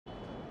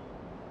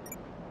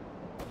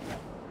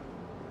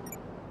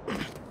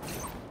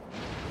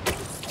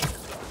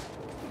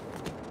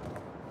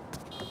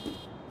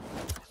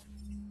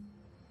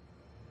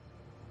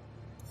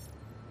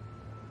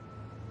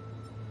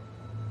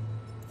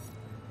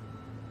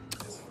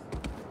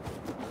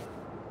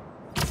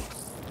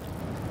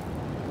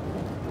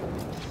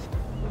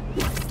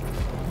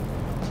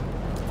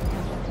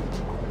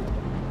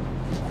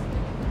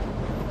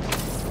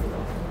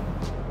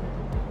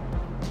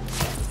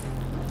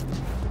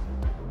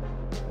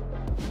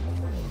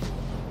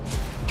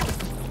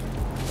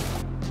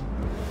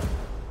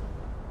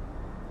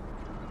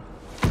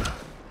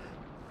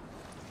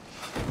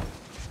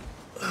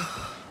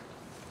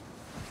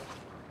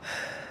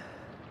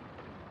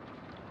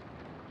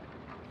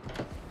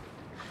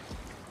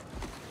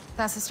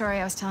That's the story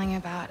I was telling you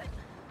about.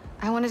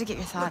 I wanted to get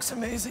your thoughts. Looks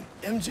amazing,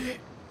 MJ.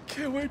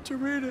 Can't wait to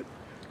read it.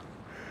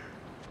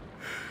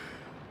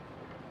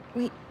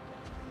 Wait,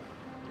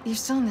 you're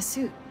still in the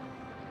suit.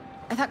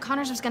 I thought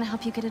Connors was gonna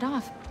help you get it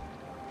off.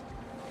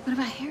 What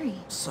about Harry?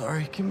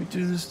 Sorry, can we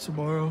do this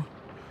tomorrow?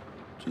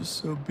 Just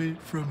so beat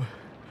from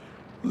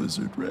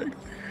Lizard Wrangler.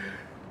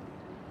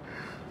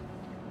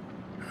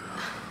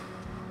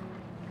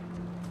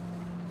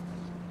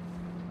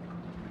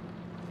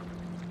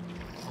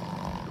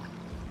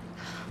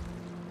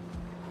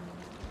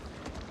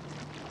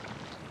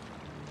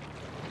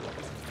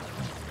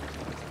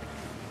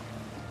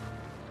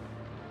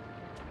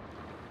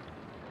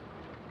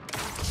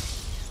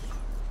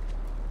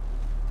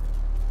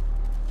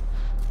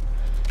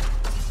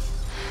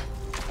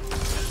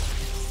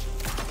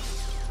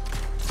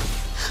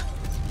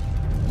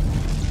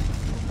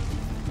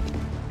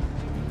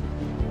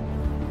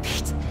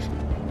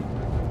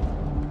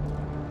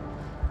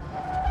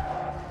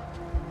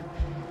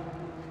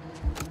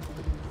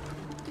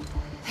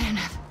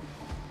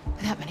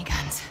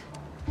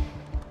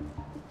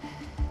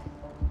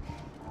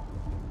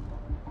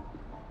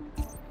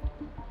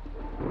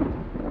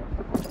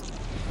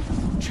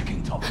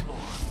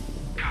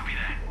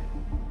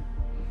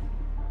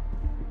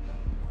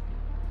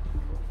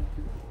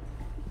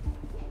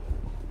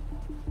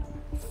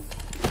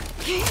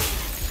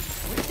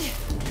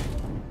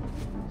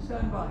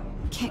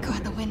 Can't go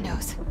out the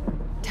windows.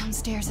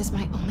 Downstairs is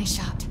my only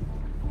shot.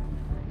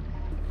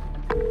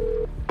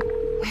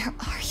 Where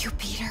are you,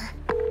 Peter?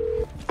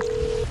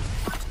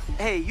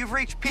 Hey, you've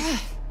reached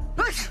Pete.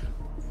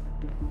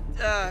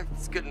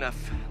 It's good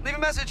enough. Leave a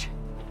message.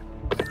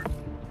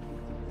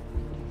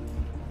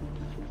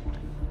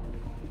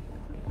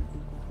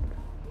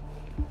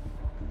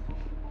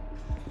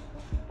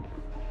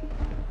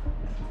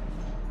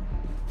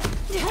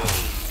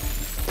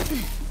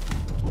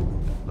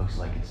 Looks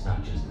like it's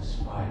not just a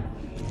spider.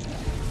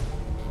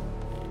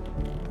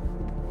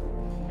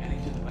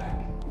 Heading to the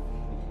back.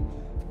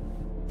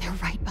 They're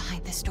right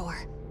behind this door.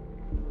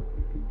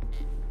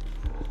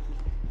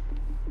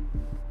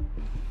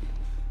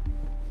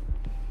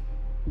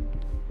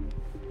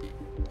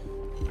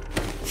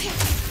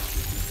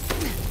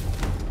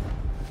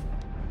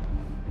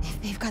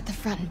 If they've got the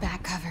front and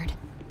back covered,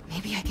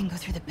 maybe I can go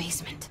through the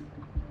basement.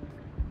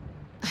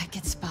 I'd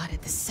get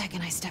spotted the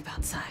second I step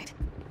outside.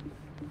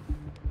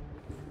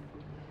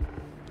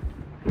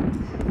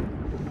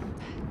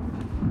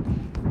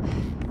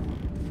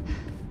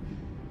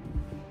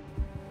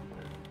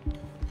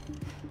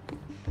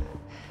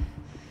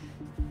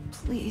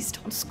 Please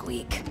don't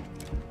squeak.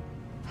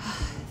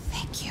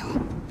 Thank you.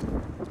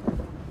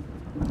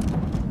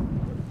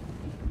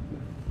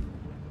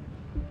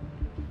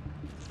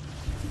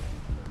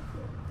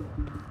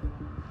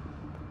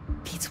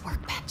 Pete's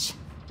workbench.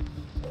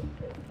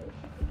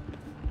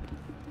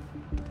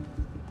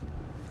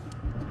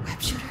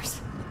 Web shooters.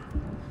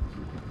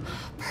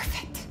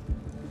 Perfect.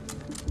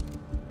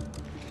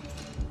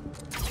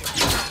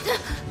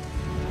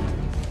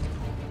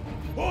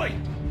 Oi!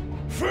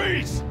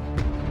 Freeze!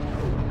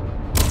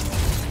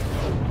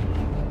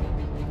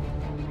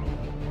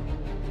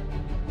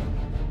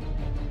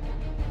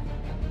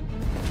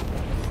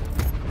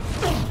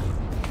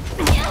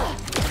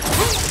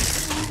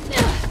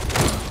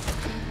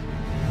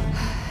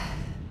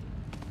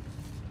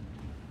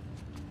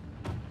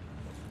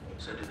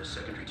 Send in a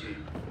secondary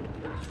team.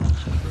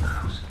 Keep the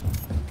house.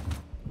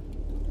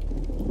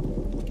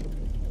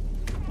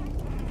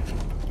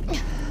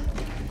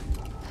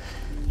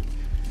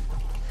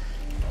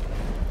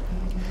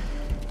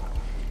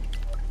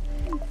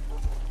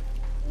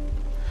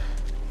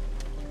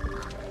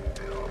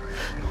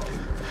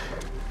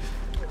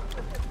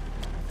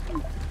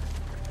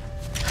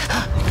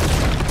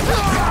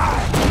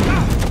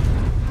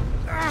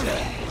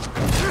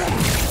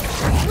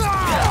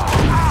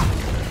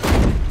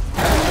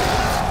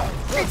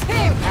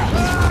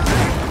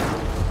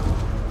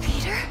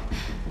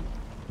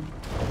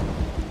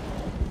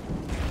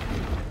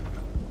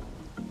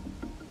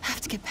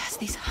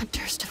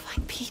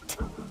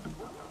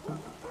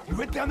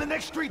 Down the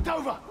next street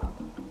over.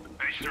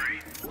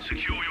 H3,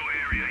 secure your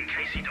area in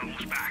case he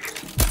doubles back.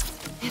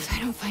 If I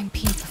don't find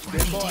Pete before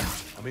they do.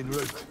 I'm en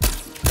route.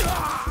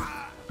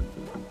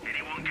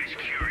 Anyone gets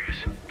curious,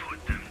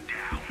 put them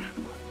down.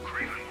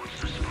 Craven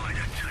wants the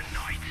spider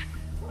tonight.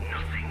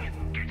 Nothing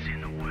gets in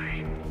the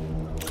way.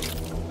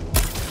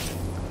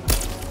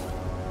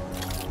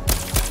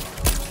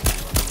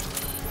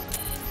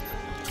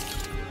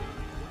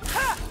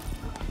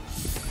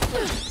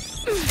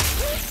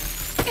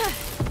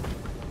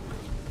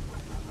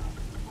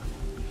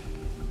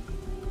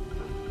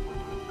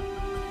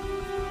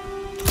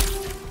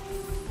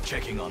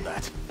 Checking on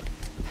that.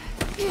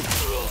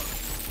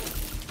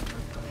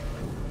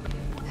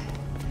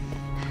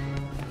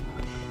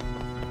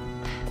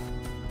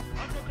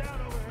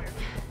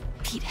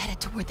 Pete headed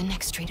toward the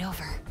next street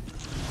over.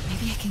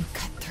 Maybe I can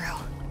cut through.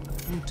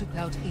 You took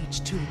out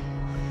H2.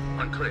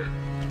 Unclear.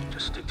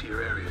 Just stick to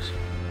your areas.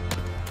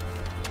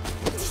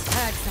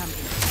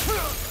 champion.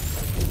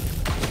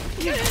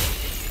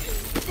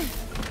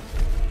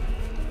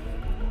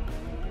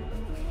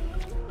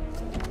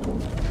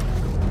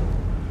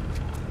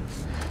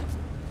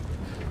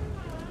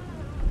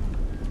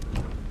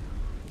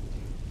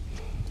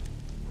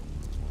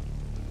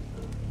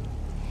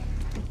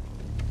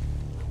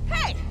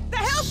 Hey! The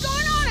hell's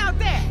going on out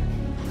there?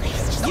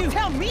 Please, just You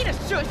tell me to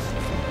shush!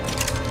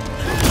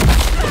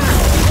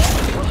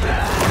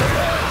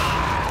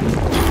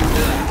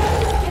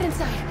 get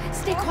inside.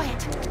 Stay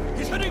quiet.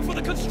 He's heading for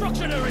the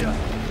construction area!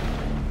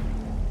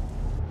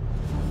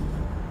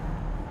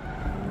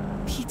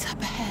 Pete's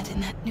up ahead in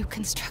that new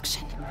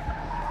construction.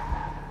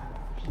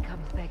 He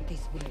comes back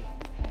this way.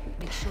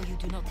 Make sure you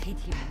do not hit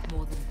him with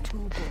more than 2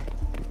 bullets.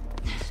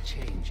 He's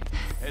changing.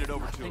 Headed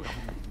over to him.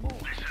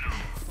 Listen up.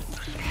 The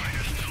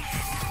spider's still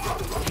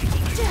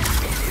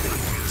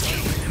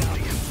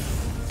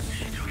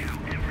She took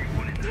out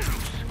everyone in the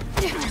house.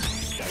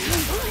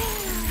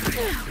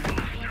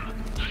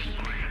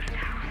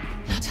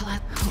 Not till I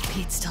hope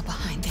Pete's still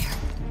behind there.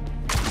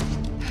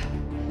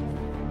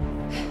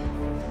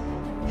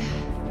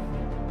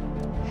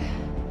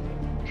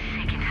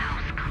 Second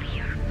house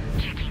clear.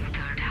 Checking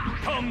third house.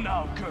 Come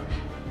now, girl.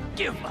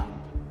 Give up.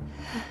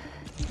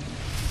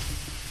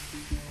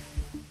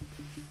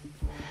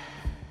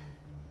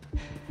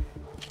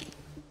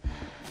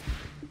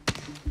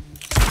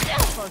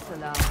 False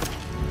alarm.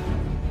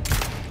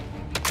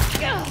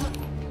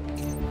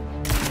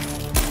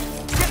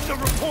 Get the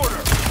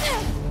reporter!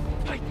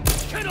 I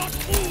cannot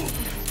move!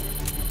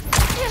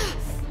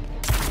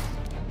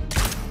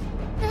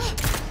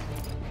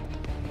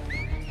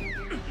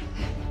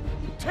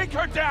 Take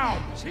her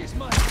down! She's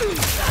mine.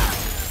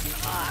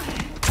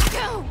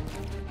 Go!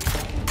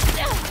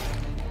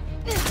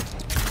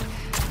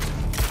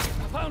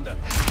 I found her.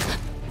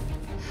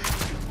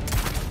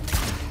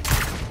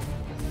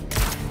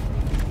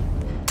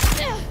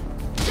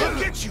 I'll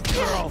get you,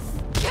 girl!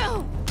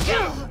 Go!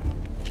 Go!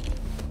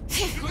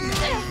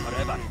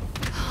 Whatever.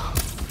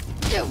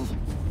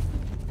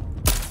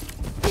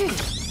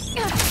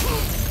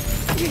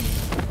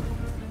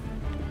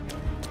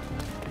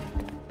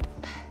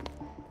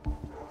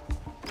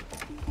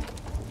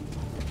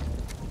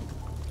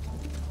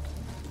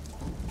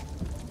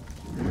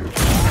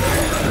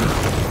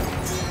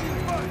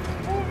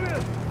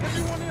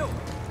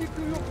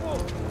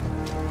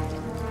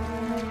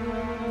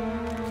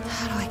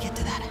 How do I get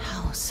to that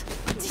house?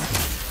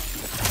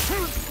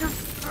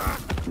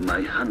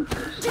 My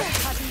hunters,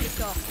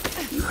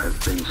 you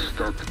have been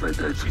stalked by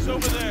that She's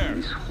over there.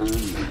 this whole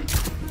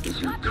night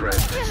as you track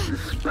the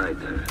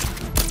spider.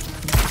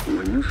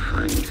 When you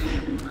find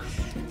him,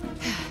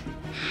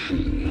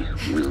 she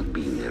will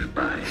be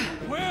nearby.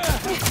 Where?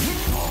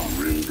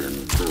 Bring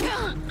them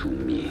both to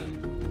me.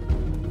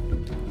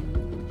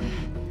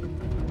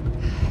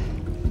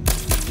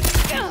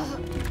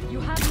 You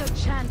have no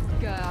chance,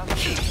 girl.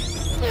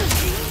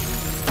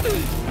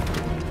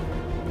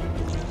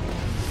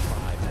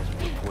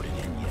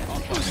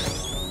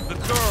 The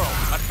girl!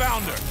 I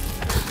found her!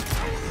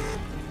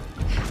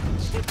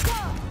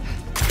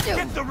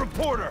 Get the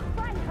reporter!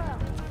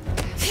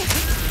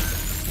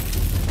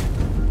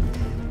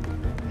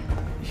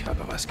 Ich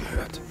habe was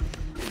gehört.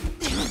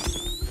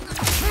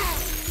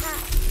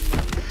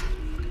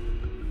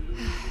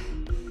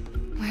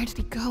 Where did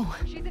he go?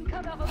 She's in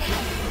cover over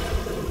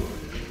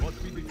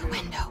The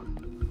window.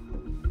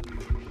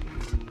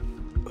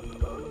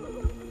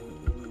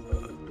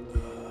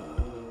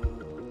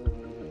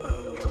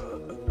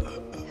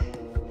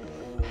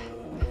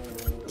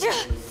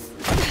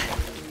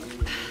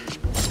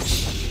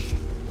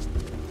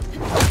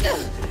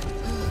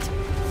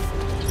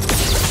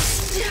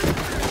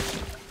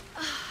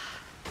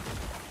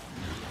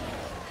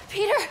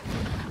 Peter,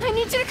 I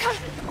need you to come.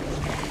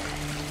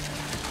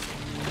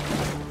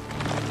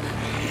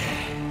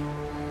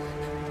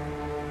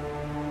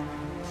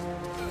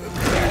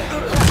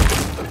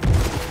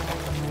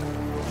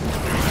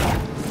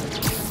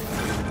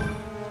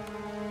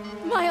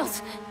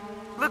 Miles,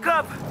 Look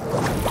up!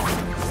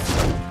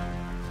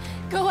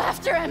 go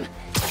after him.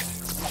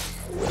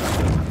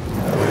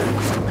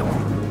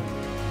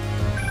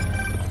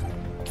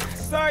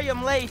 Sorry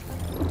I'm late.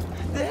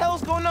 The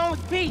hell's going on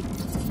with Pete?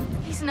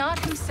 He's not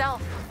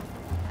himself.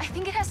 I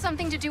think it has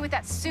something to do with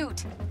that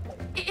suit.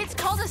 It's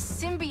called a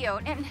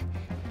symbiote, and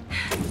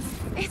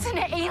it's an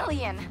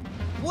alien.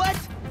 What?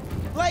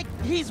 Like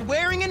he's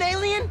wearing an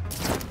alien?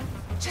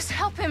 Just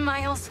help him,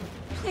 Miles.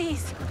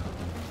 Please.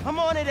 I'm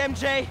on it,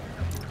 MJ.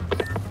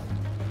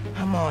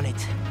 I'm on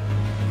it.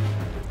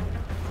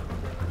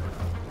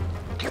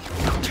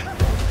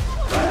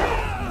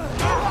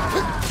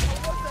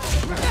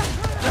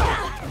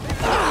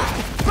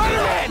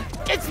 Spider-Man!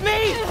 It's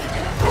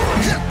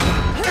me!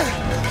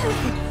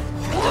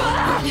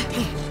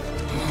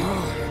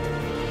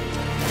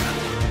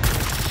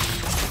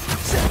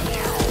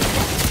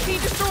 He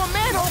just threw a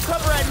manhole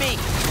cover at me!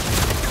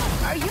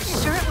 Are you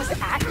sure it was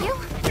at you?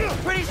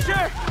 Pretty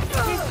sure!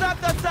 He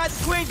stopped outside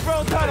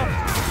Queensboro Tunnel!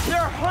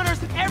 There are hunters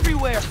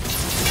everywhere!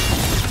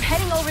 I'm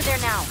heading over there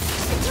now.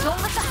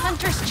 Don't let the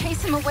hunters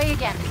chase him away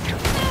again.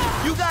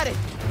 You got it.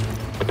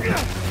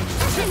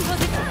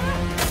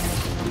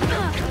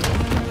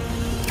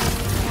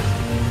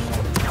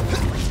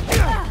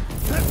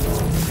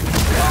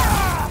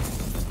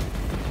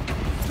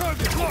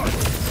 Target marked!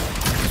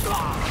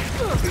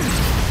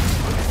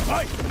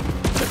 Right!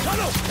 The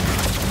tunnel!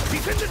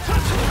 He's in the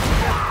tunnel!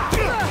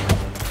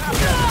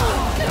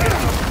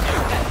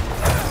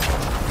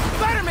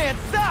 Spider-Man,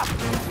 stop!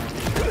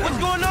 What's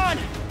going on?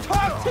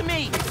 Talk to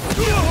me!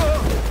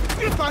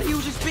 I thought he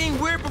was just being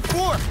weird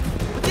before,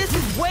 but this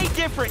is way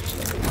different.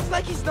 It's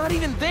like he's not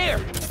even there.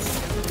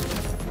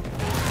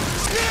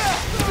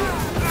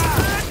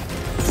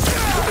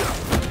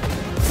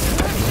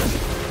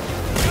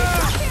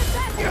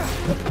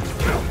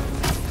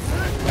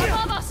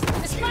 Vamos!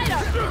 The spider!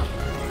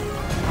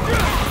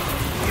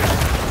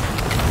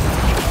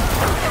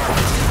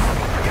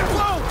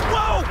 Whoa!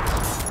 Whoa!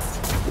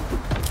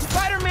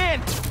 Spider-Man!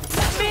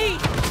 Me!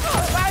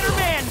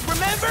 Spider-Man!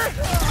 Remember?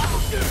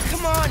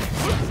 Come on!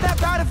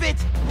 Snap out of it!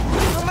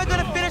 How am I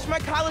gonna finish my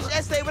college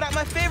essay without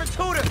my favorite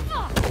tutor?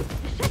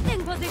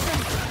 In position.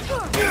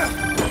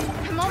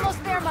 I'm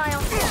almost there,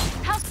 Miles.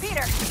 How's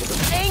Peter?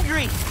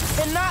 Angry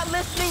and not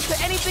listening to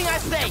anything I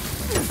say.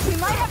 We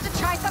might have to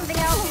try something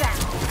else then.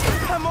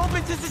 I'm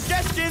open to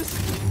suggestions.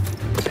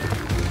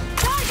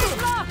 Guys,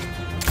 lock!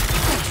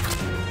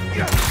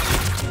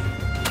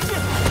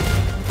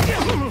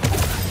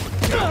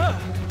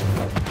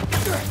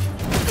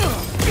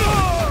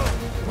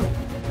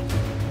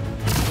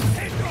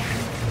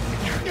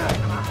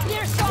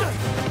 Near shot!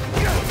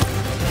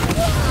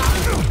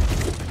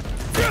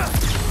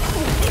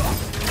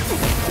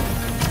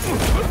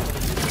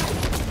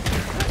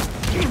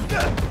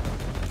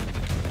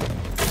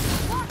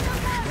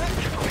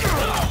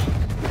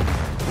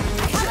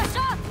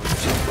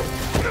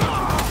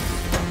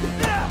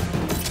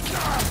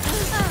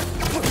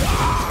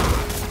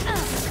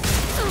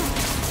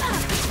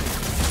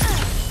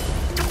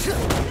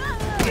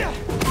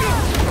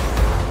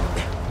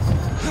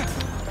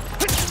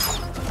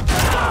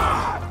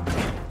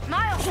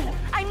 Miles,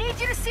 I need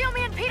you to seal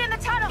me and Pete in the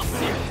tunnel.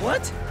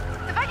 What?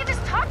 If I can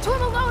just talk to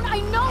him alone,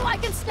 I know I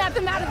can snap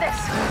him out of this.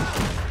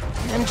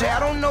 MJ, I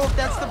don't know if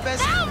that's the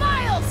best. Now,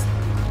 Miles!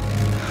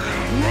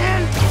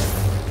 Man!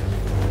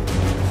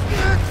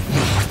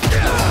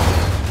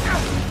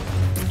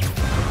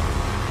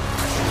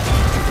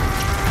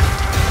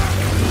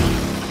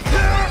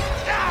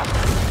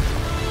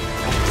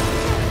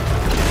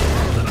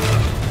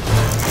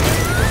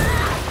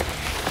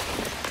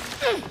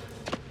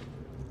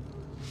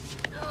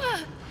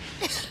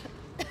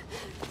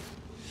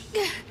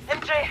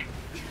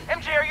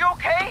 MJ, are you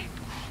okay?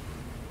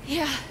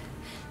 Yeah.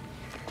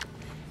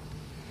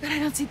 But I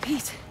don't see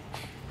Pete.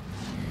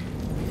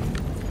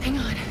 Hang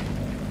on.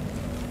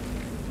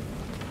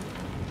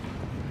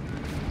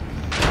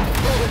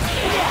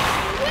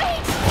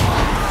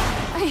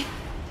 Wait!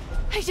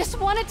 I just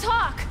want to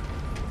talk.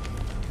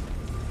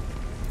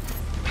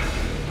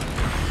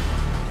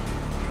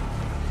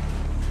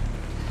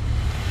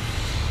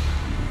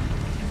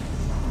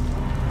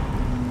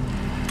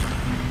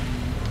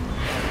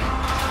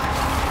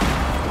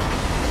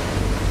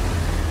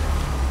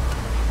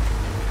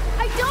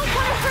 I don't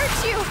want to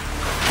hurt you.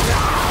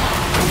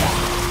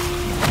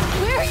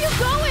 Where are you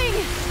going?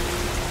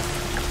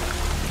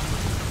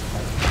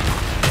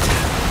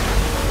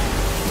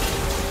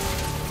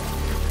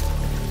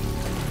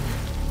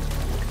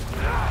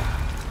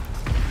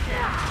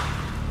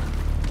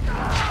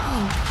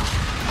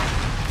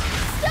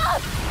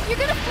 Stop! You're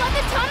gonna flood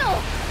the tunnel!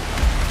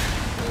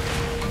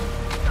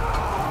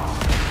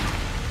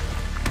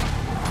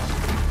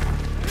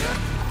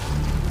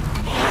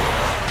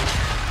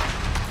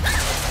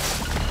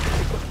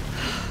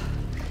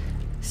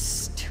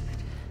 Stupid.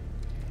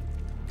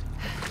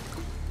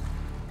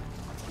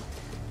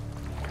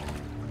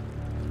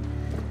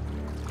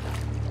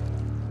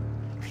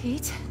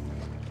 Pete?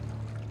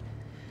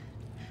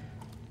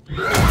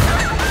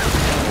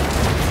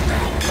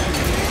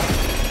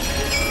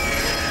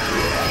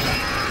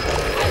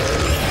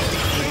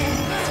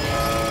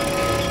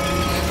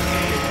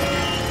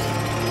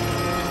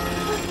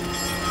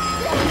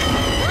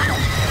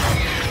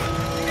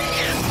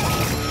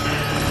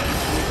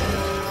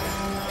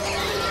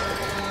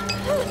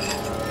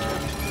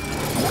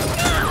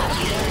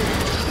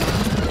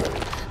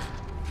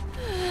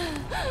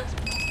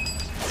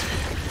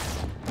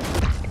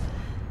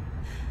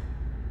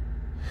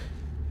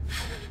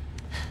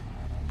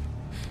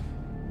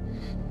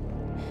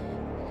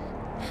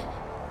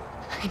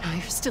 I know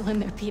you're still in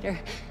there, Peter.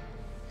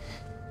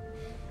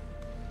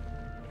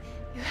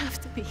 You have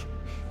to be.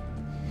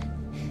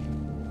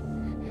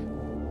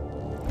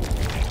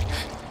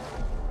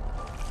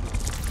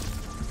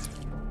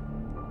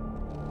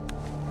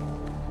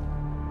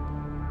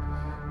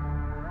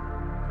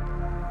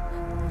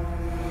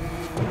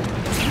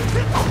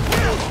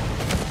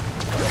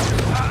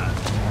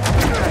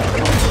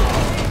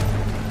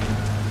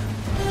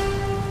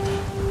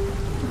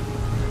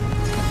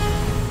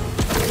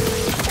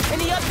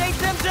 Any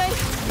updates, MJ?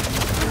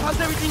 How's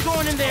everything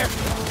going in there?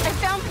 I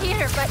found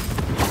Peter, but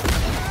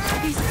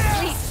he's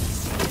asleep.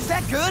 Is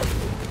that good?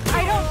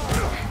 I don't...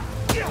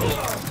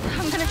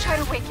 I'm gonna try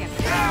to wake him.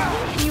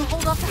 Can you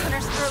hold off the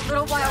hunters for a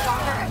little while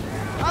longer?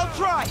 I'll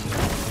try.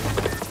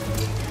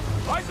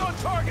 Eyes on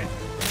target!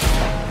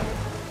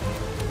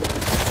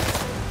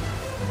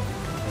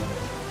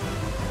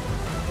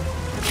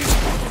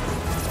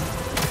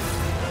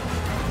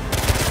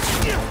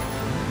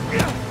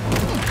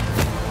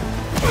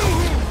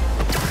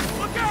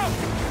 Look out!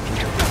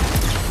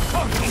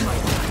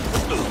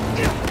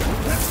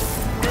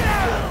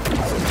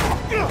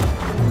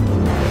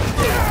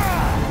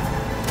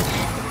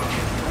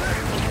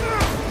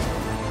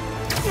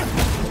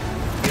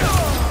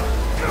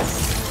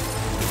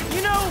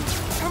 You know,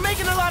 we're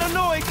making a lot of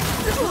noise.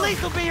 The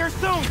police will be here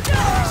soon.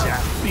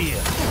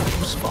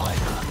 Who's fine?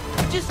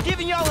 Just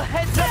giving y'all a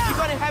heads up, you're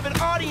gonna have an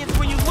audience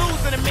when you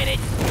lose in a minute.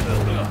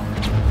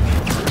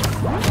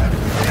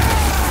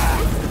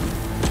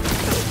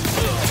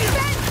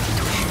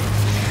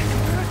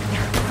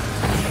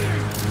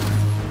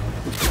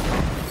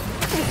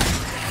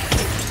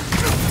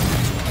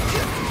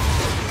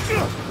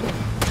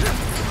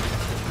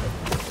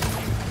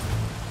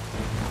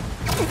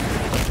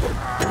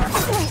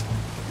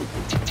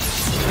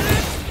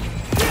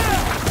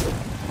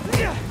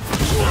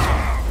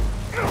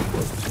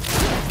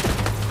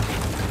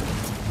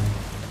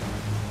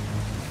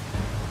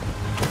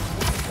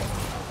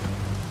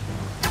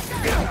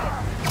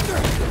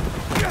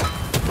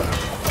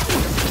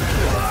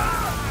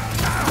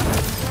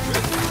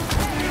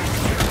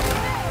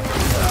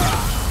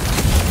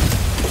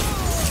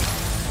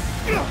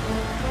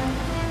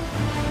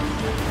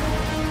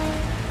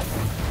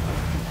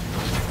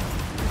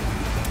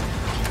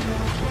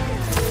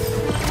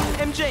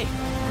 MJ,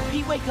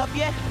 Pete wake up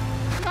yet?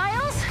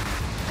 Miles?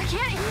 I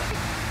can't hear you.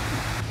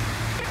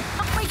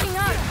 I'm waking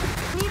up.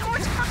 Need more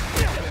time.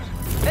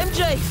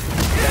 MJ!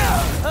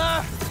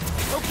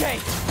 Okay.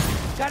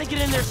 Gotta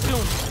get in there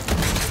soon.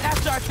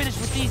 After I finish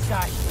with these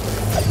guys.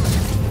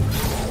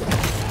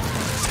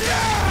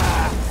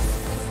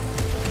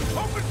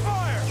 Open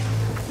fire!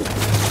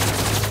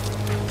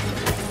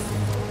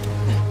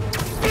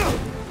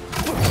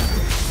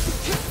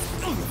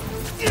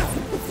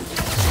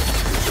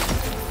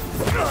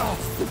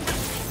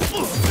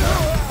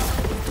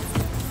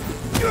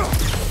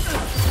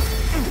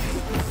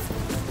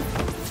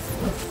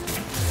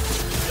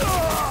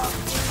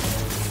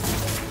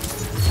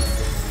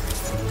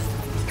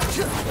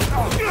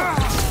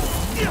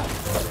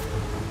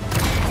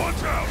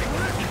 Watch out!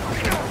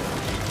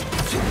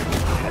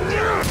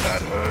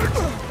 That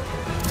hurts!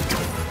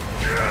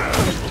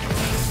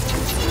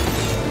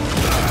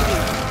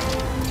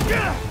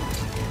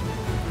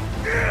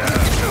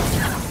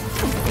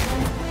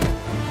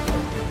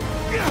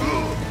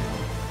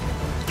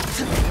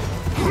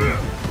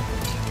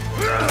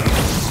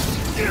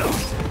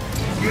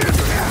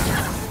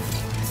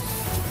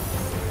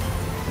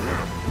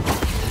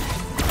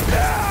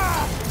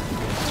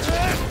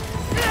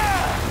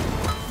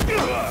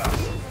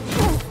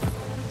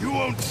 You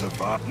won't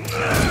survive.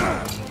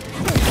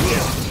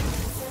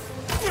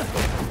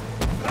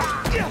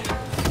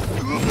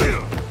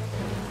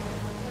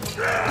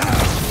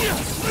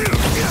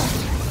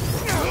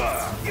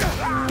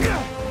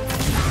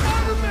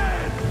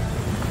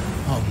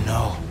 Oh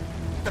no.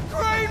 The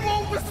crane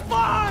won't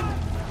respond!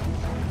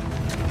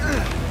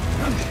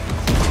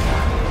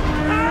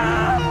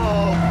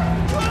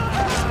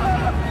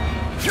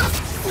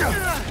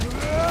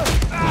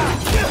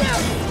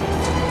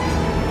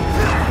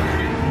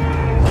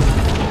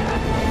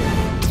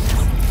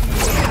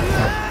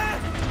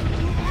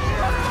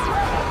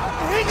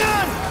 Hang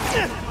on!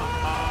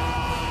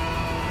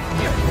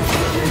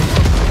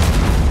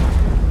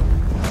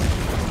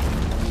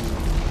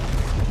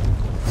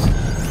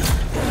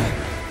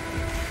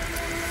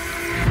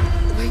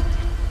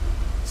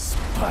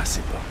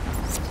 Спасибо.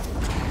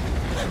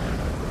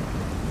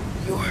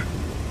 You're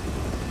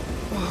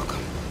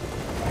welcome.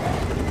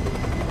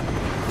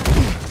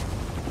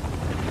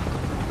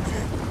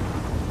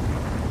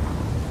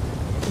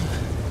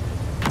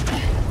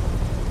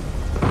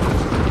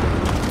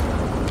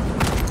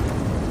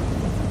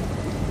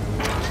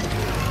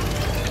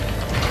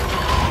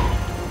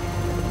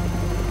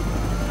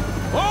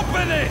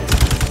 Open it!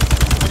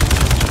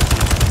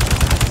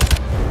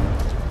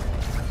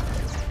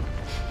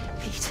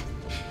 Pete,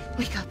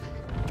 wake up.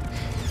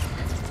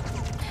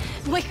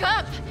 Wake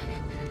up!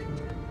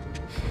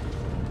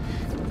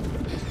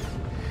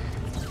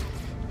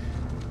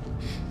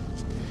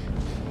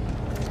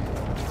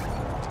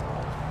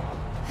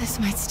 This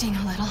might sting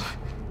a little.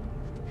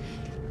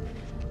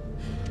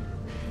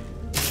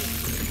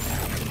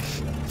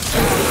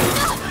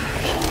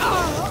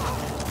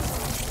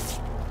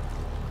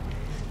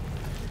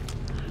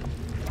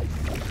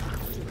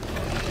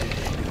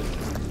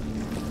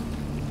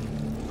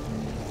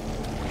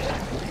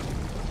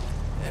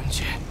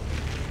 MJ.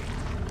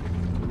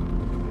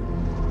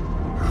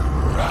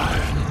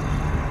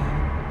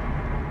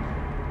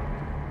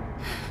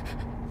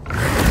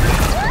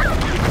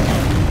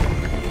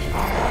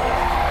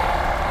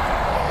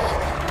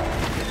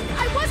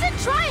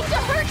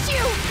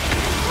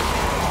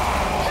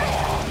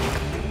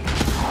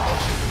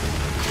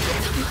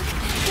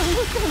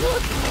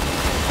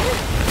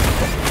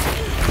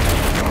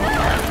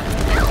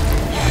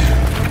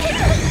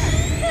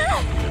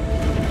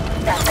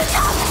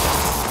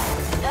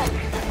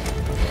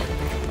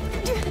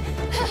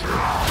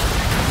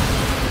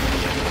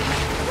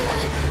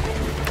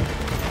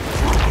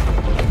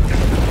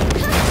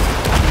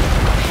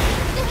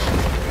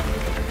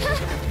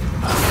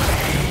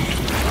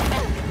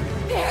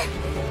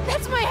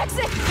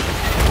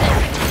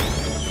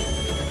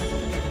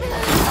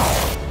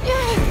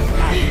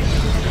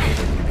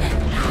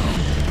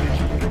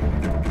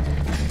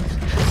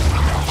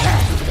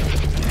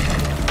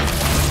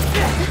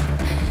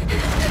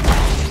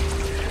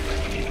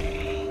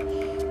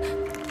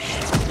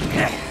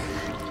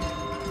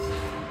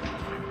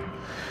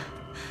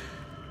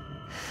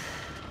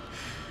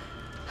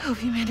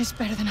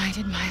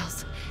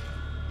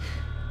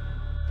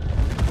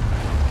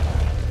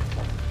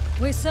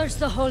 We searched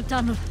the whole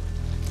tunnel.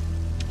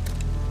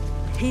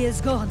 He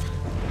is gone.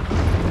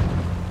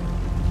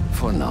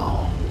 For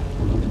now.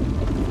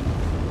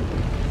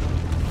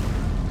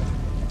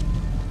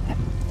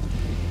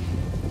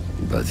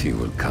 But he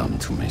will come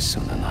to me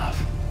soon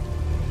enough.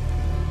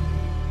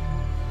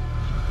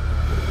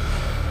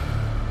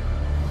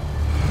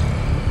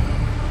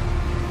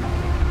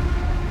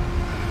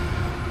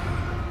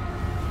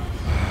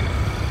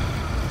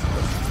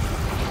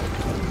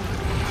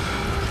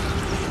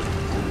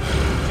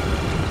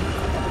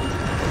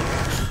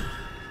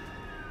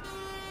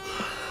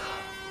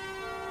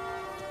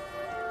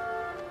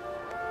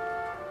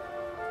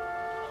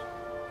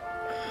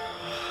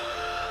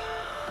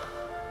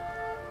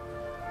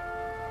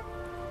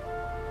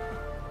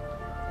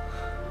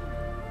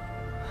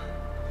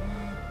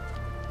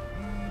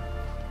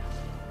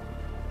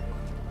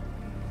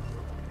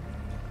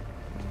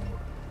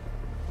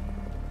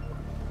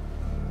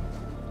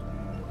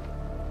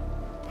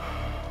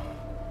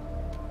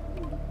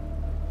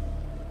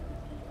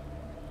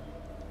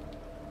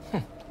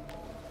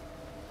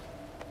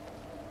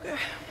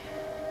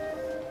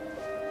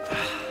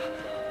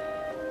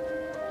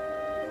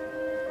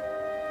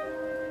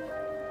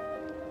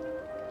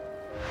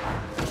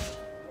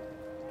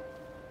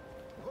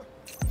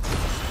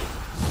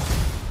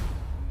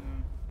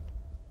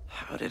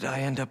 How did I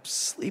end up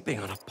sleeping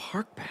on a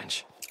park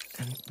bench?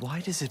 And why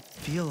does it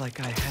feel like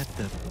I had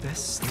the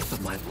best sleep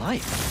of my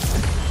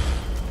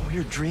life?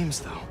 Weird dreams,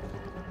 though.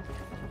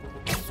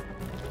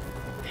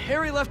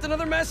 Harry left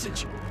another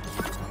message.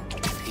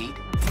 Pete,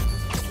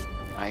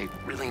 I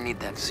really need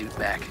that suit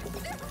back.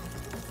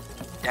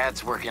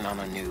 Dad's working on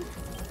a new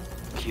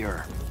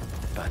cure,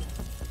 but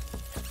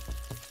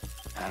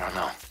I don't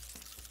know.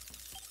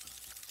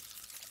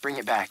 Bring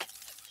it back,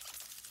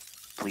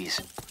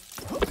 please.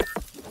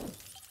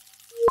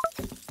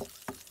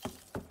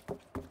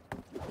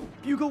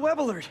 Bugle web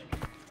alert.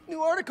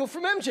 New article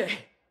from MJ.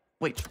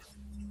 Wait.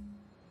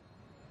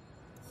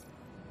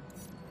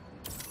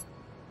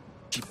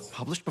 She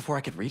published before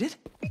I could read it?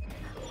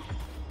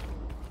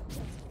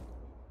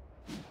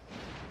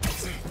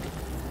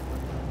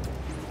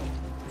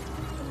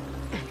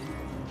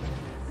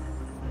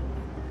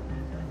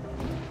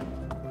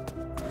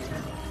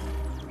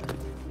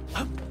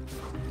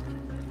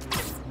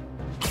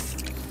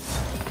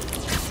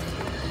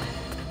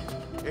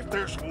 If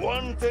there's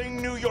one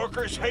thing New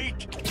Yorkers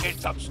hate,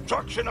 it's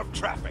obstruction of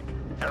traffic.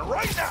 And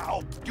right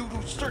now, due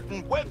to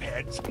certain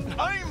webheads,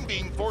 I'm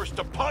being forced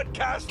to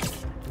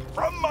podcast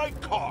from my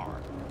car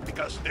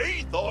because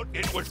they thought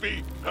it would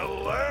be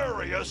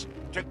hilarious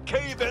to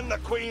cave in the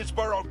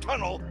Queensboro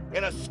Tunnel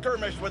in a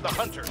skirmish with the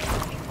hunters.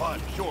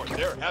 I'm sure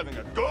they're having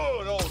a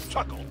good old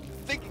chuckle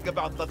thinking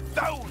about the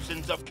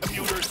thousands of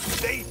commuters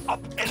they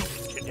upended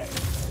today.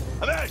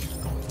 Imagine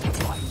going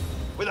through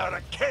life without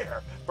a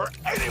care for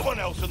anyone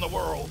else in the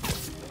world.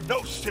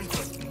 No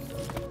sympathy,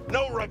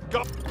 no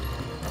regard.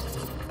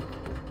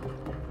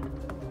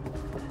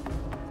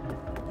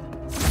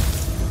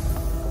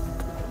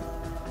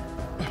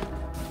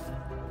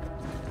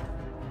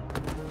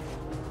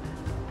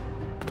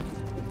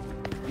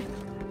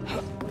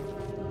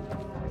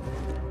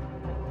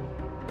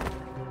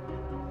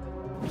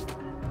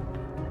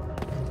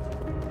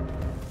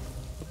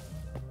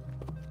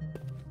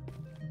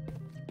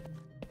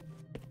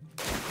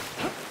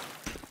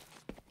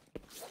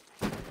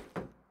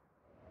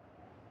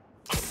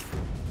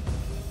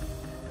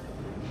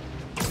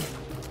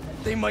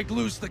 They might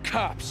lose the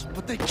cops,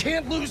 but they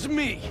can't lose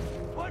me.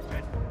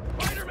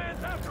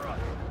 Spider-Man's after us.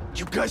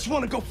 You guys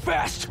want to go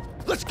fast?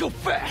 Let's go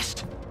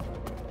fast.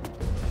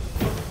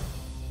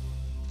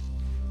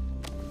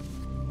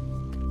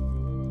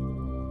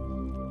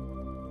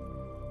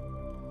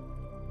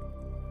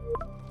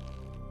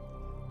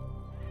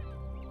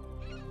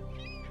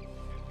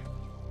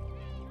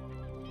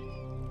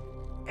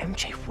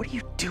 MJ, what are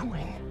you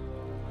doing?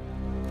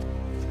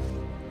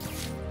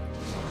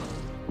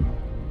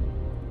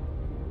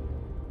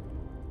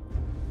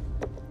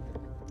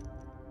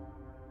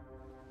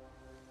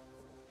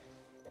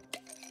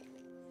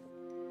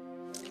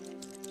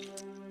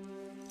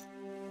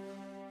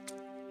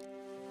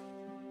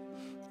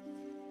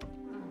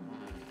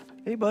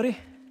 Hey, buddy.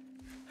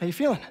 How you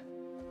feeling?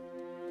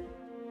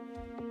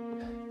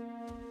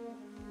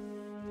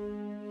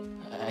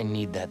 I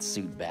need that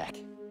suit back.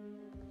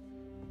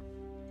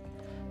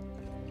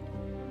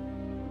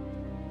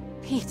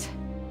 Pete.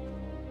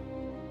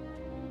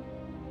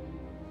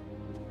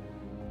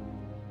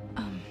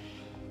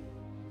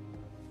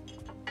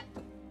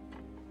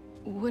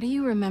 What do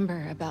you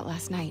remember about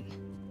last night?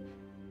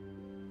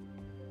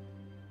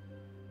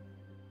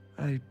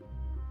 I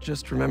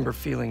just remember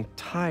feeling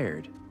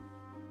tired.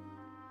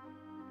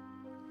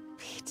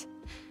 Pete.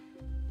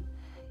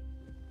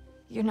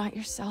 You're not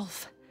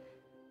yourself.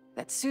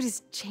 That suit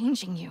is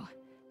changing you.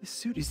 This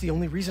suit is the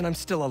only reason I'm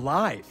still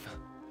alive.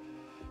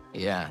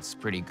 Yeah, it's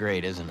pretty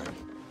great, isn't it?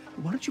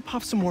 Why don't you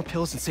pop some more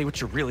pills and say what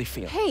you're really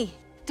feeling? Hey,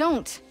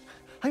 don't.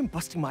 I'm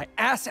busting my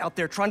ass out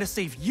there trying to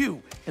save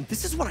you, and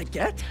this is what I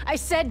get? I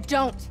said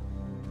don't.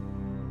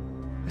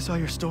 I saw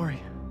your story.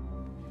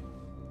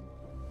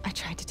 I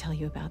tried to tell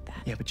you about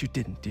that. Yeah, but you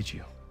didn't, did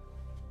you?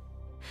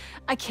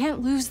 I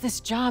can't lose this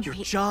job. Your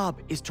job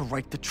is to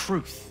write the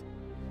truth.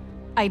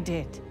 I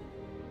did.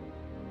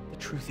 The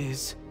truth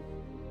is,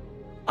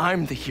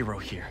 I'm the hero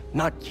here,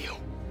 not you.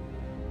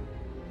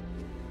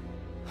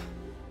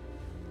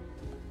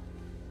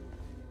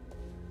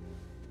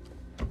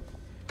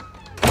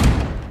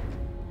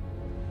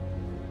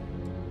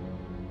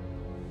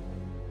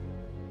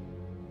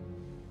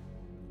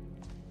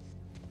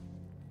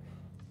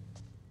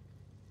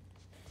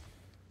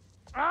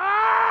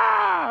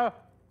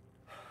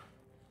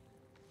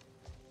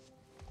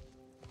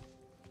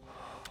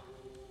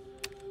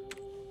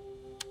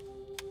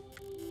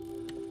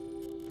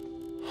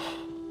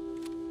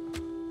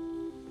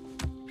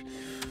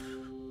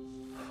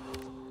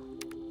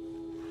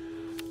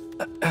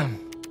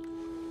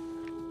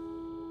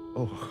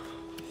 Oh.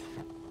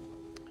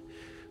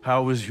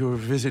 How was your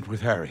visit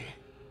with Harry?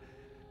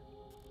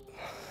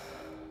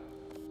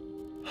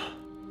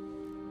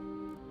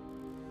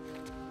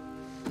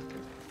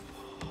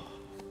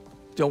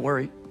 Don't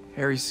worry,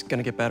 Harry's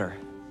gonna get better.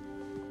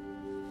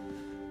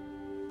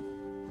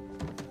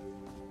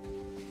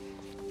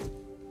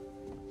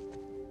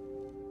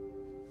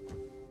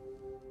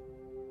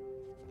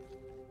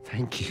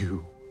 Thank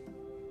you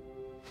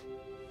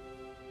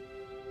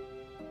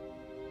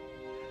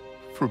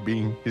for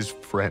being his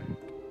friend.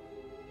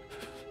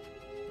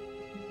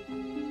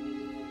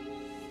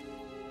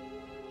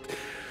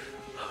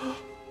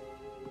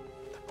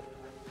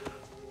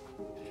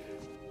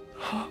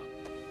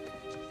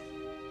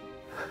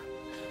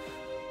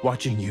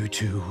 Watching you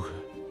two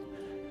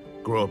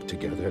grow up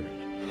together.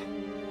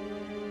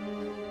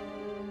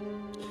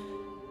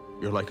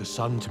 You're like a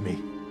son to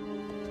me.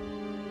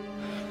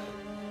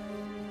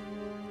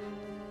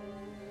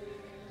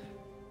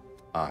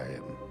 I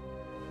am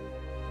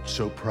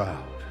so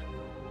proud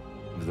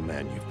of the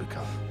man you've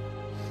become.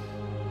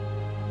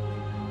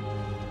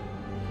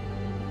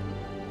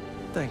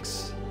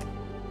 Thanks,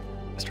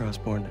 Mr.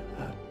 Osborn.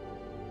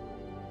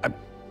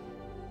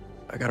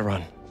 I gotta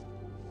run.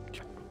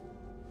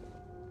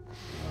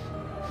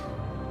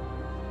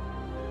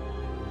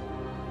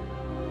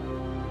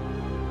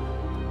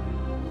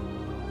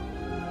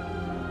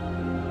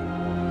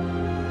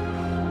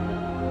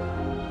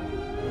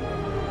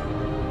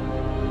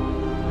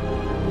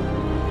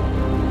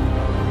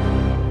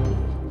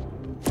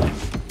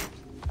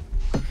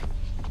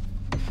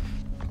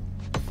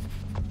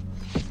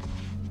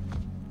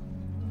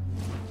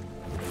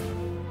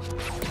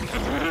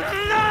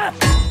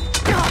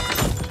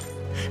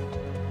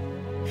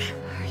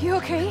 You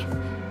okay?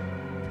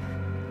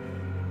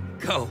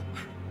 Go.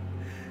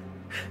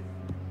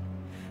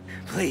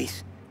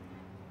 Please.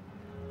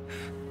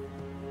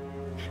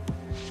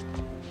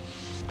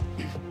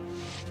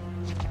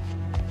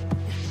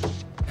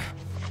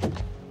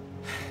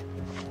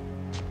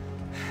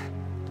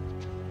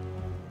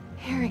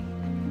 Harry.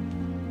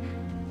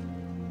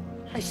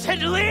 I said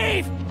to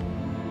leave!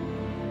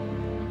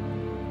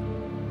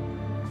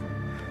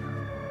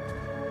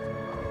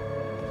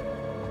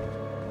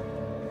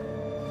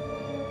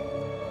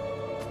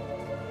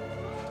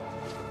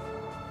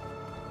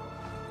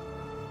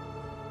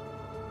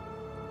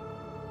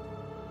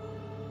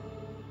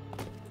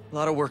 A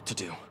lot of work to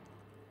do.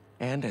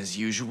 And as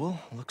usual,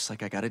 looks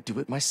like I gotta do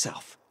it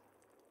myself.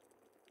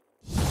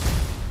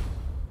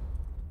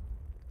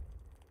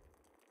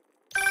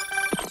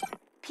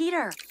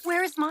 Peter,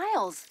 where is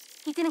Miles?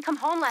 He didn't come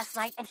home last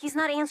night, and he's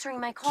not answering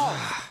my calls.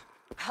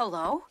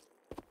 Hello?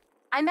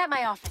 I'm at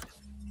my office.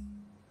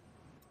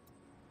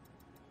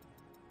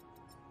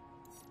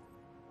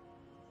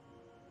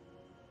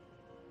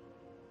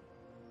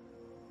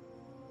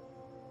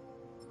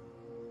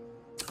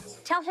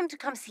 Tell him to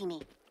come see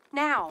me.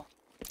 Now.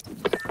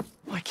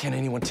 Why can't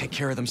anyone take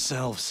care of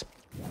themselves?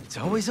 It's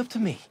always up to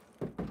me.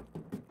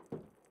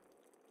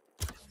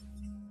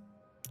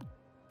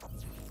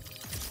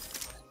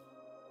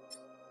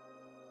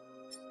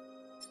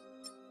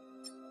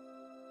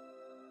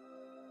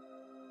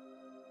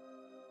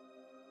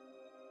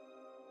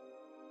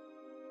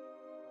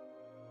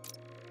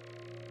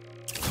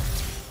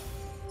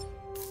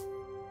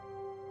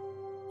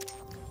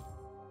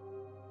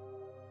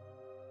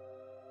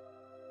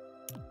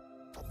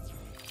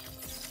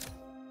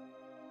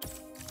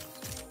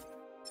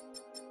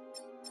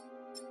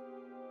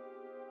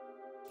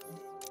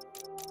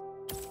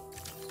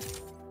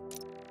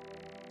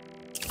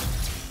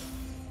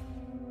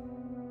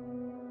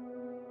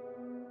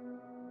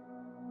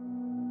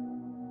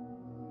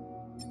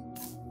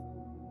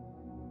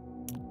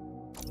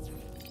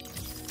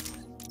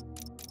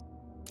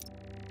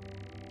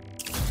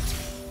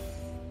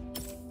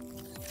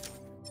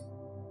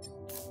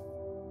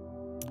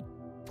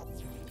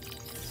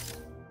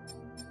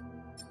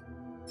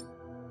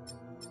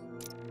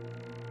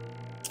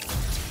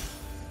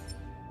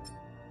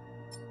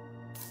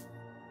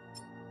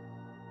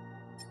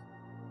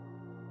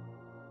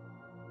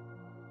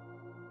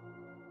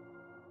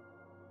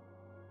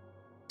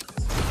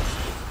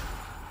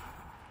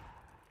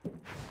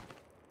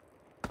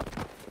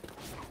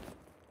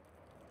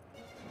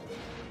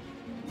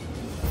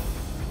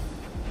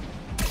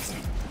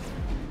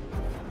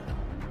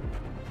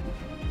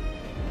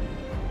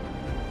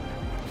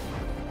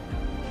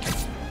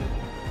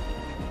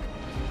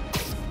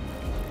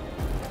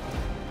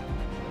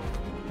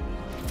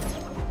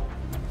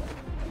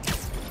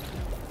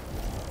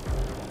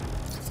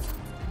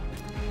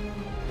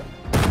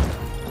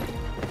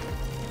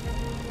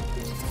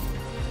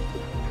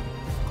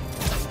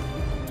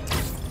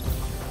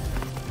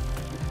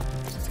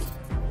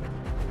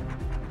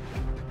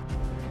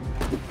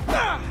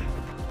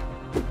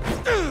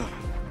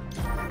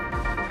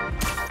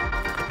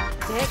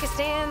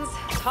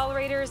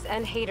 Tolerators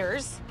and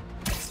haters,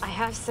 I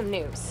have some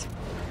news.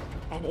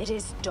 And it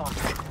is dark.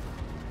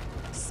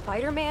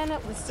 Spider-Man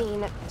was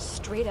seen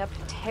straight up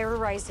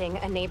terrorizing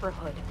a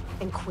neighborhood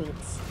in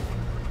Queens.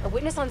 A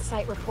witness on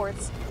site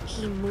reports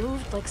he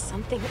moved like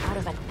something out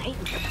of a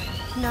nightmare.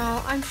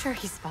 No, I'm sure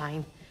he's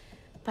fine.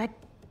 But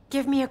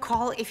give me a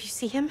call if you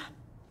see him.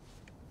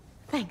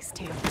 Thanks,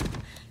 Tim.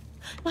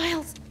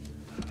 Miles!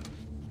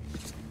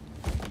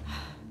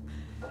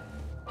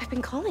 I've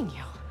been calling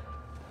you.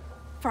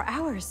 For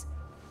hours.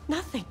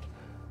 Nothing.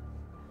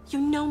 You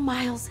know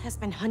Miles has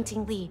been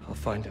hunting Lee. I'll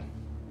find him.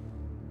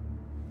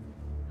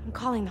 I'm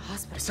calling the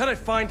hospital. I said I'd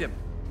find him.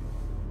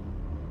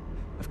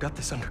 I've got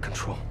this under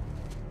control.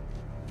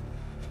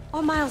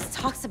 All Miles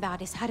talks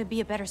about is how to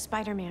be a better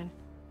Spider-Man.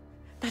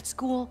 Not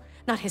school,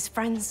 not his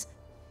friends.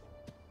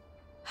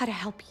 How to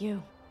help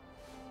you.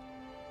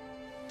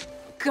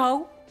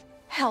 Go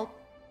help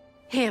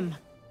him.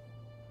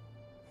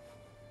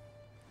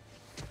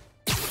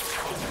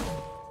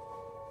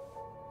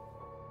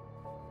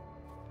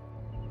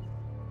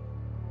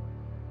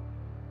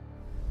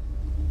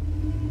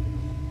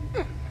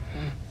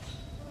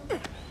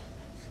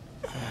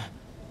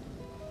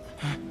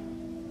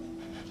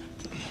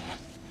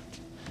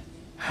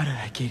 How did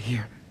I get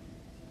here?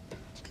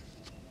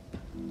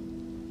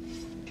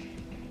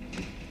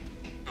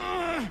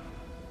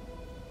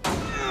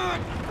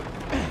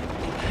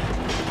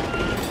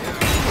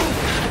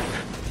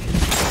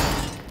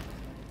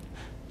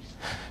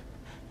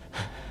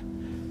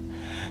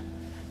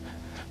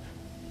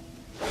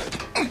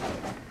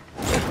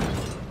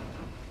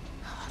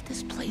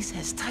 This place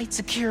has tight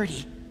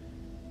security.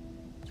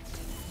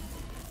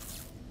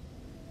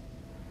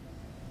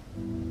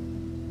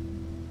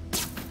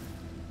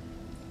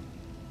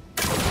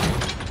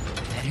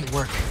 That didn't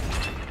work.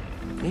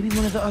 Maybe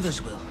one of the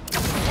others will.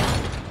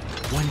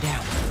 One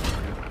down.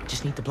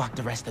 Just need to block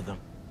the rest of them.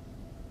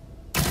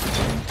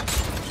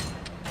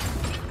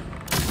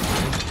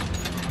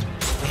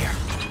 There.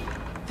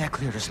 That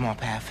cleared a small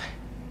path.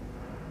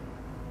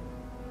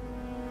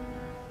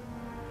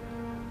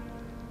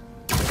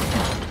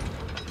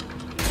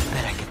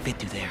 Bet I could fit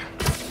through there.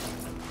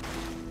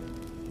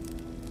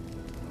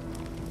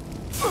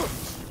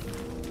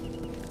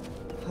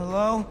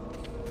 Hello?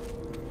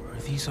 Are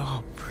these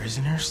all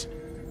prisoners?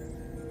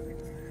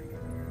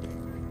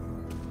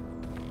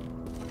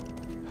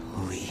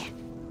 Lee.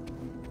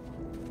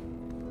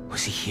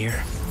 Was he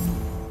here?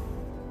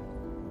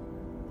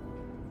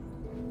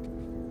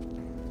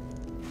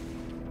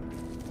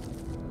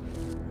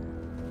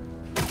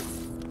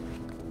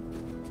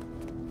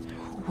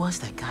 Who was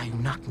that guy who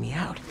knocked me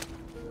out?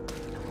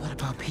 What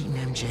about Pete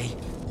and MJ?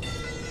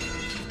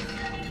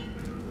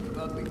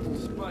 That little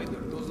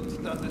spider doesn't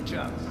stand a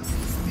chance.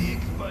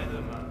 Big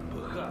Spider-Man,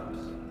 perhaps.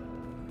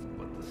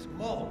 But the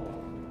small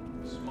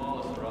one, the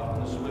smallest are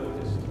often the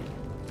swiftest.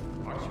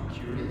 Aren't you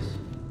curious?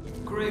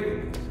 Craving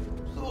it.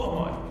 So am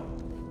I.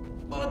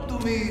 But to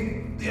me,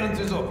 the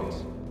answer's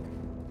obvious.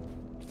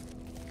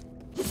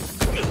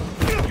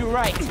 You're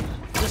right.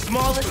 The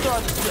smallest are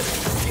the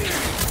swiftest.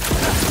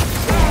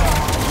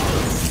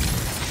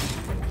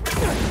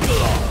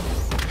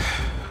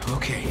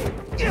 Okay.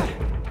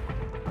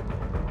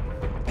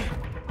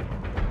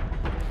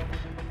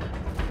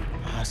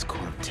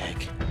 Oscorp tech.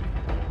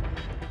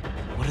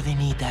 What do they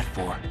need that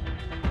for?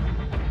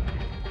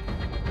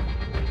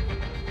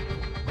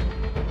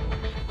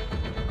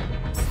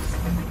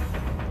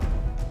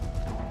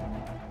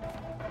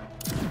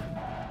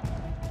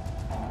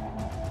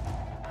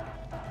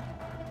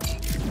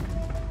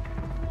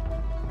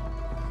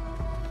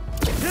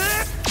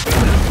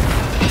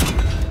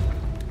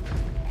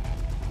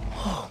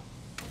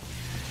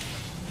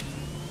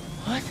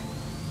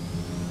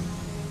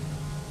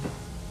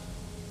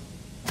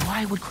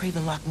 Why would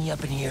Craven lock me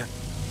up in here?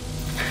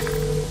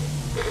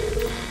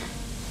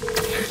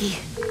 Peggy,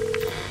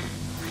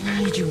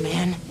 I need you,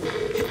 man.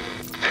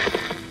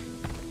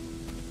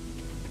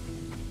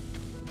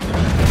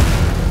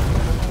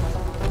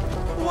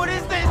 What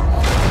is this?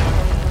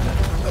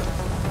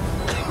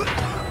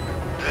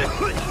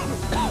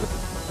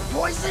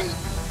 Poison?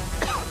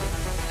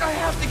 I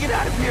have to get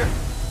out of here.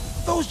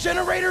 Those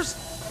generators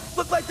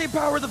look like they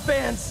power the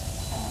fans.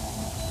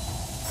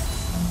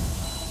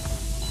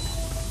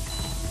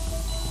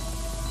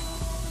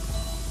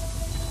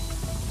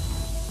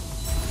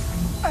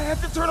 I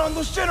have to turn on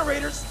those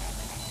generators!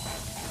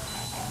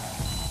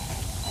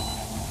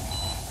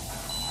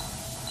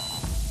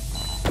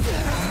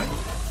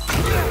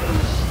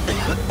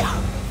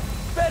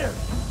 Better,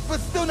 but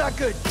still not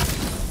good.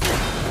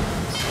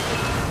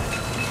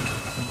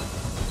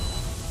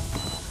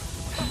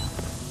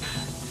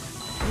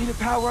 Need to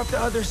power up the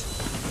others.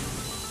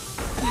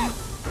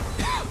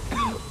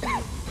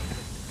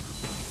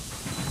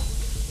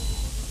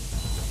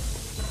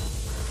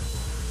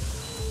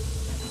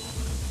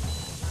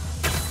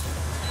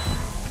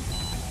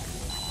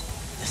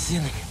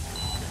 Ceiling.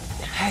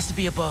 It has to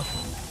be above.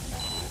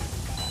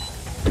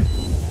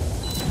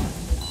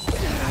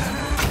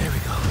 There we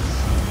go.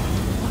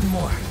 One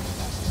more.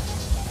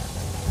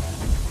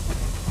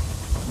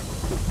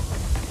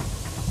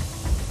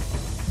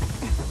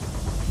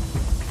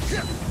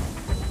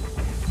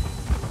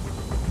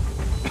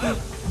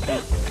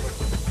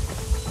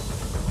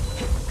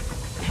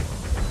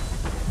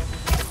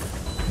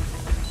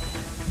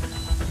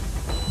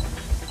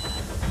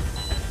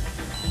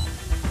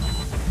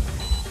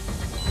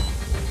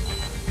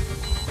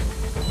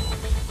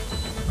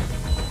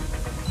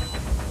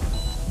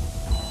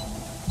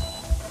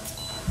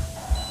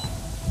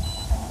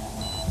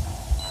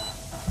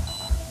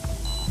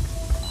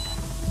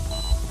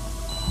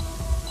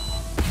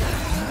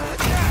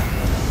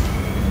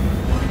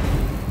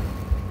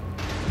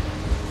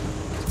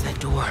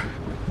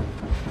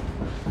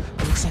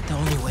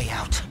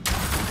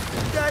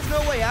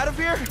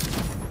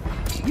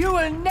 You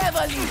will never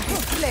leave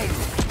this place!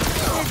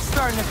 It's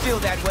starting to feel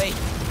that way.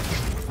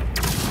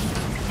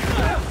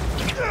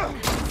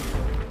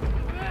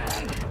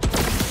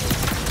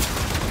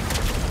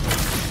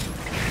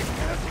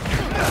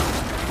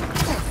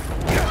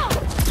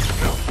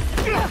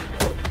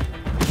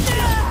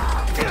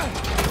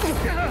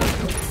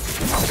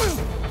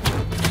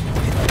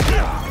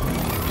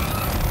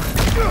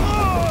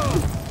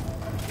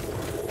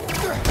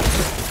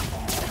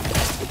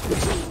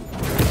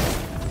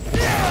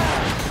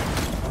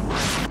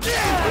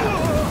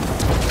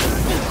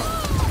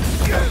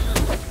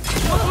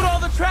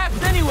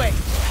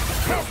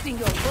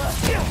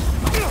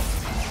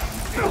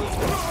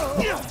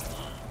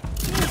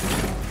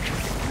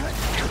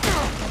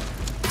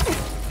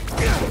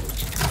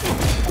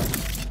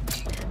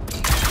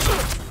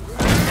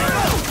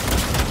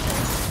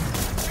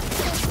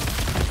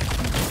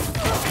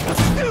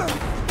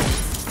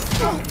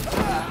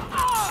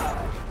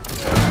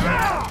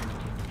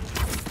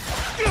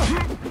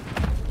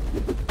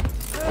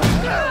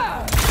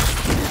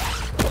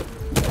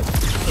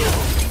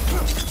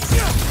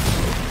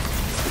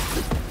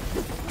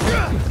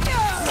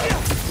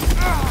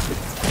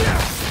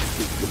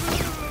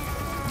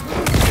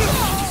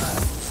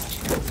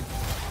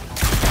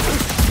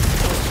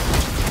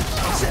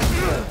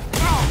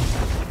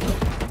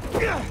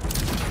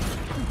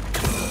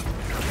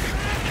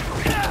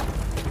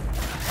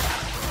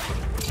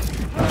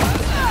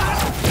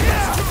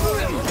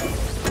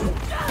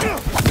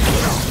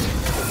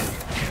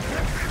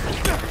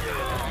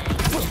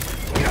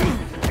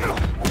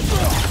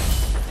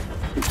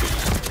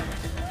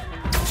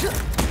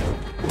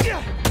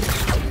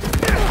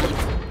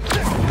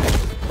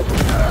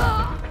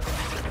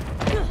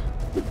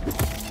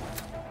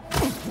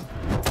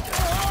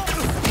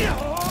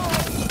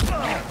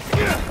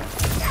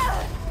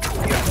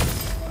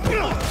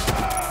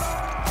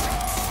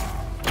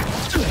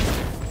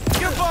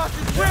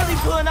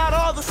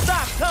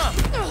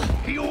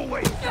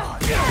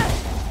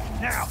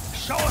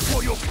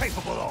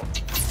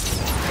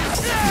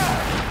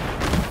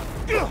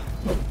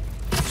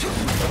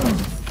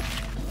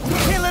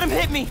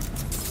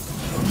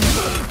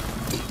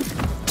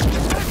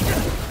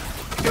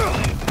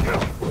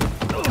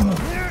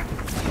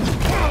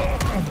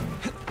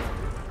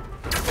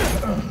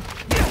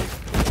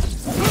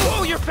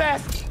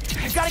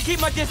 Keep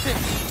my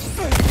distance.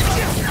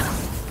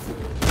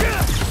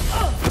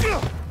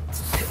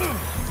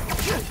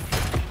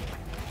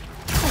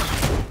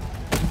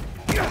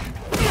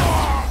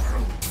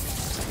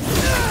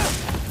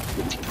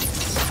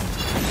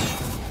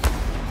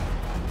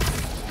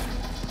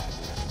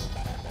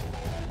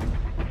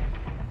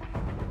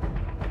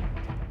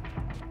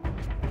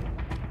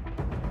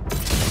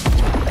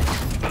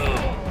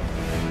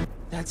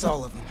 That's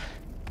all of them.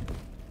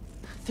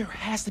 There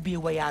has to be a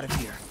way out of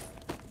here.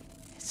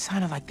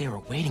 Sounded like they were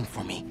waiting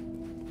for me.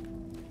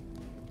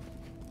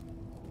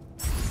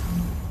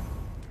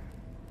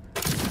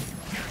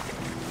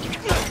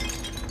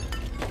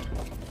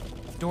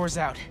 Door's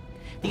out.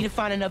 Need to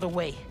find another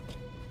way.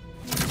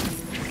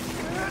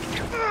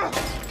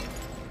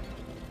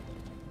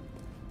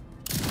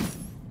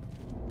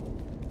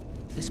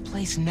 This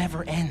place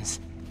never ends.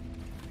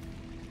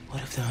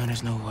 What if the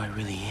hunters know who I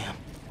really am?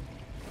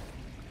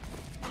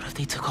 What if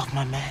they took off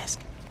my mask?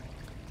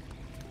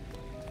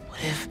 What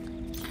if...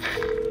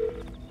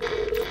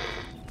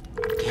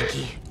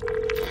 Genki,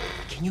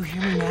 can you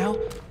hear me now?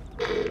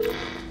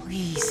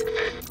 Please.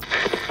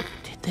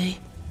 Did they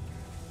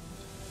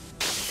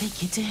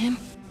get to him?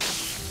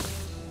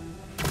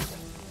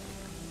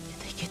 Did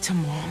they get to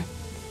Mom?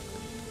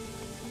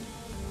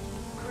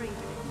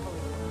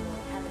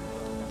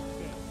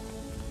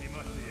 He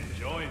must be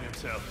enjoying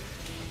himself.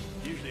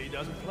 Usually he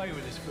doesn't play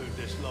with his food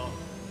this long.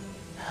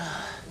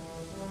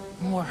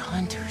 More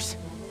hunters.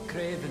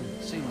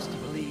 Craven seems to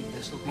believe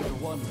this will be the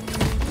one.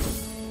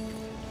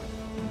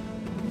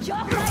 Your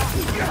life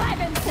is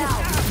private now!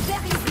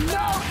 There is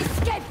no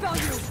escape for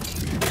you!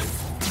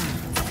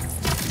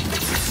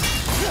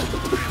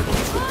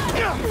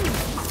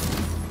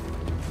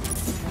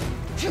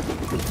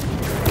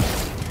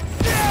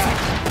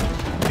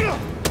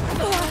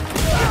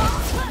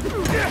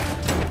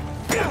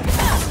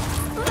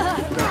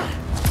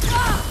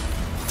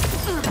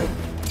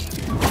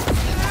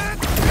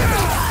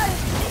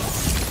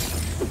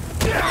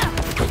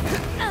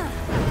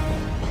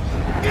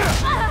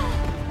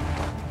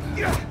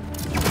 Yeah.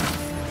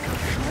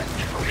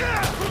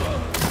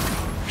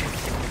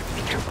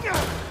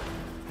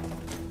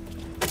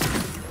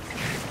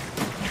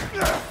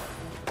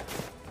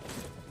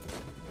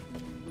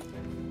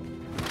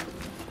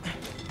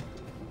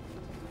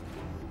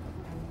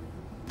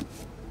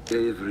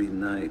 Every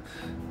night,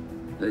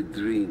 I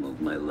dream of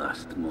my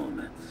last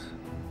moments.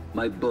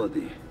 My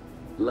body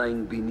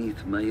lying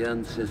beneath my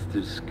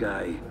ancestors'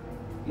 sky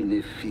in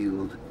a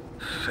field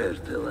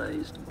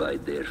fertilized by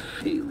their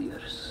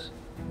failures.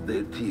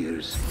 Their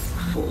tears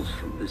fall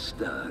from the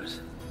stars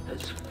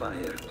as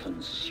fire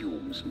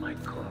consumes my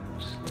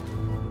corpse.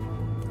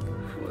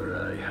 For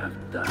I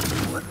have done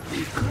what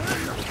they could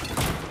not.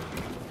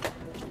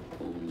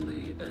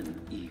 Only an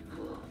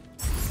equal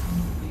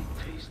may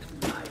taste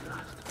my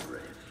last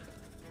breath,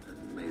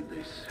 and may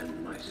they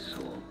send my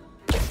soul.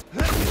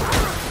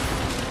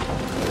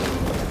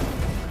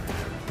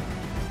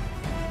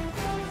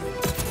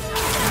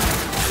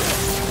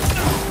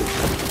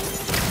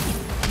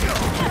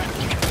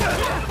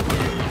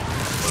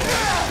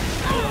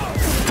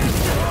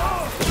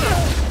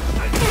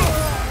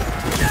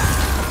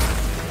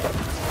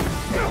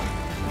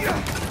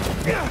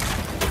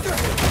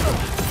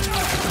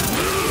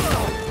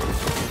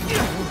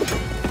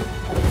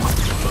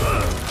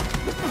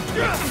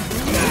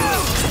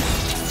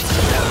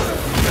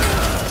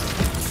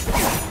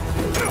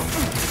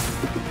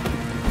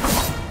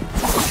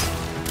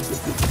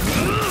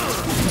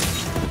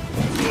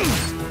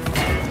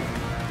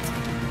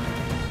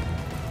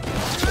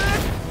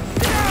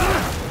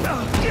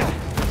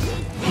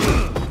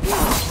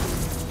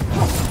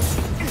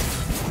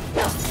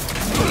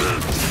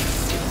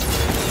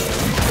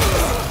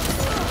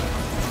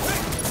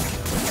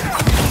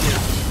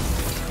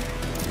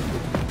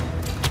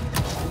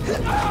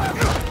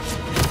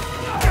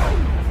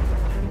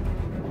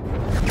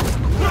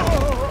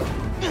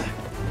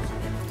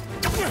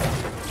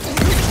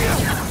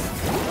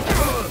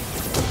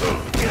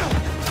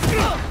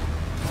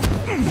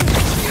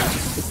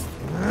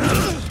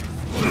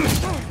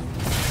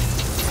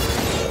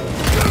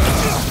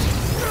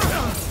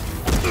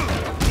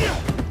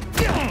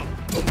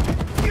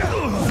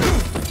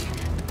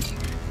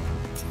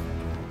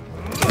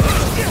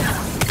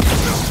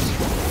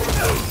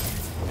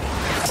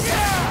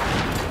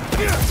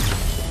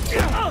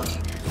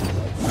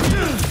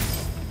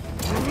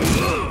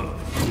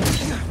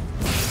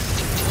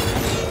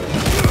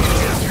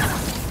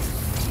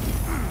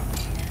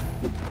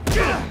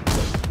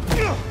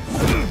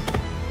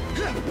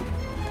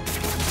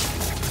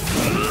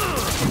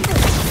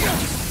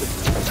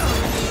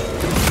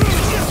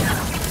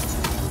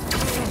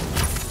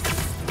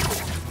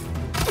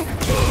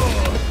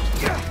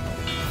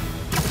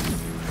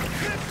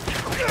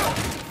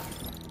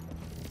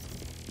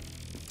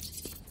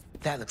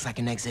 That looks like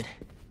an exit.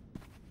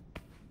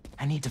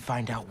 I need to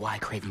find out why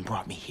Kraven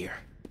brought me here.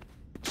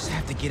 Just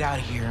have to get out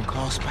of here and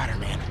call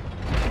Spider-Man.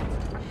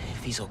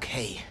 If he's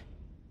okay.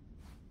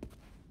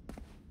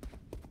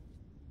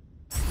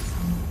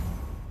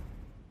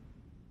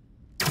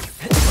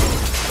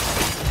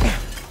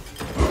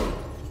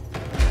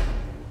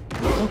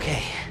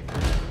 Okay.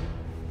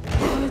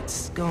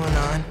 What's going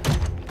on?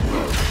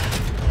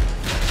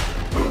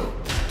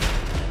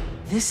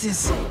 This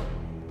is...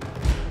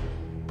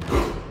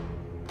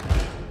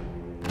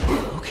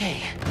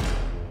 okay.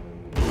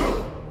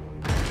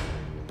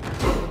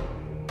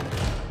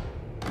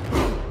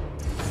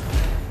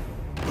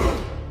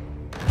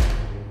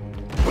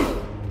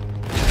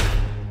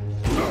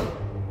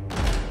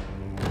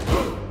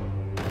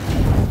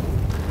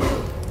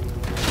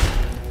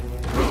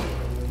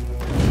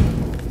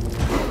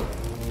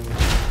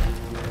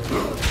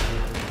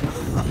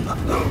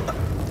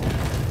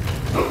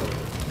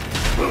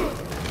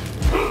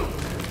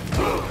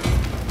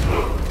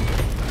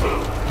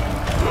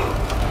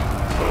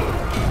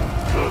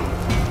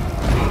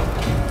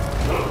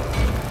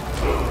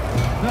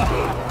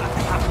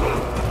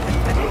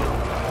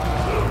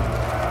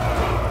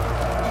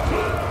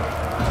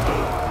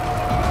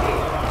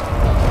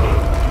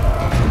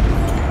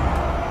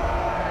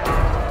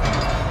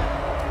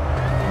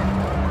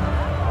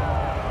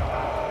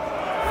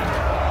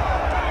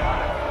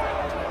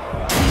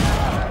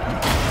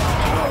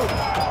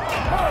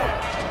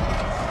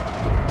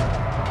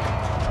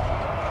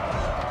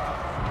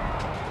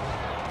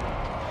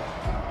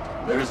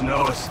 There's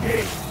no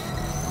escape.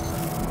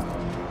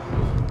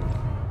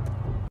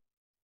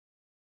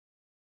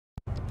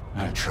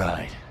 I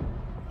tried.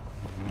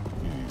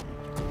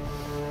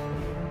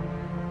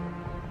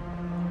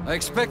 I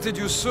expected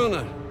you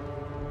sooner.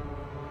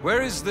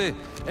 Where is the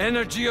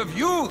energy of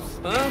youth,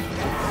 huh?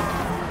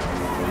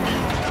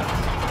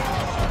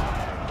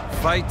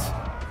 Fight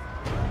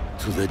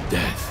to the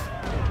death.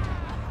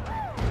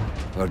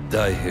 Or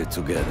die here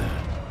together.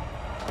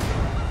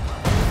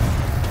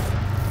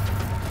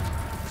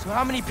 So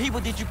how many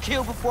people did you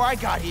kill before I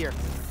got here?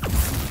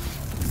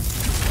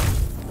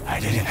 I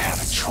didn't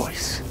have a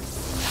choice.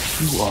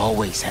 You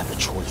always have a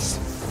choice.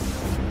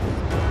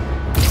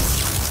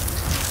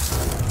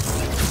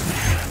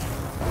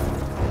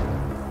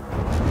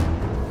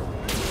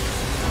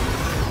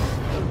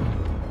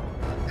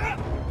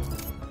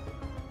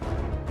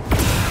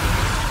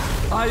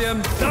 I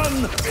am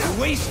done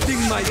wasting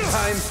my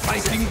time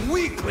fighting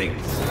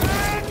weaklings.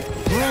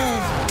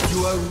 Prove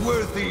you are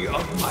worthy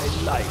of my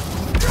life.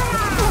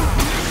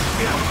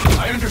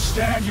 I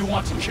understand you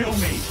want to kill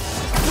me,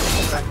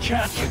 but I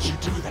can't let you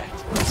do that.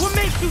 What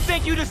makes you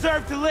think you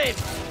deserve to live?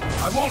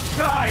 I won't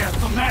die as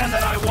the man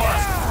that I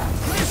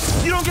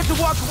was. You don't get to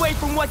walk away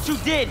from what you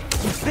did.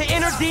 The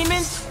inner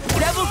demons,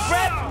 devil's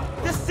breath,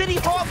 the city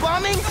hall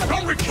bombing.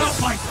 Don't recount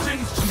my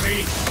sins to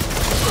me.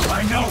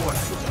 I know what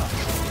I've done.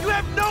 You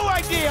have no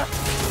idea.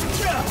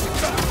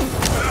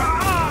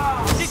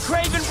 Did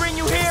Craven bring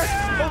you here,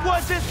 or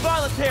was this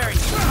voluntary?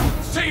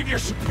 Save your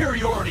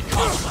superiority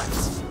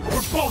complex.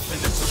 We're both in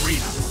this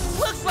arena.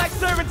 Looks like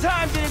serving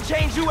time didn't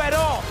change you at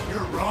all.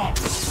 You're wrong.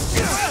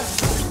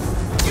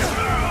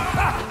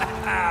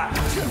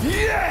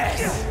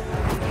 Yes!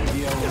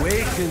 He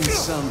awakened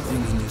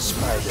something in you,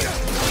 Spider.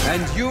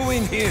 And you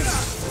in him.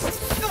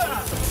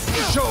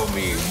 Show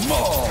me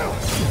more!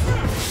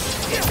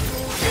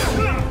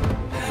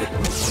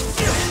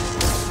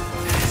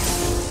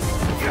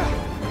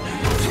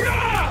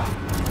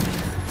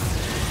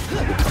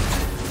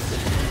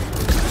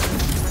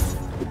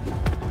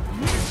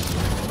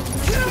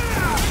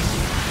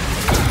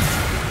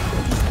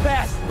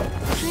 Fast!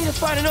 I need to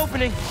find an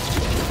opening.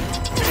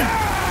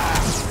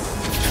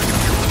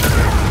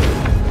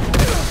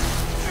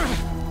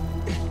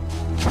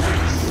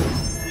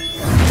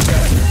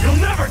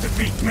 You'll never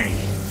defeat me!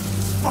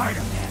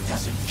 Spider-Man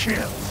doesn't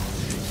kill.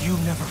 You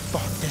never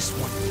fought this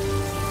one.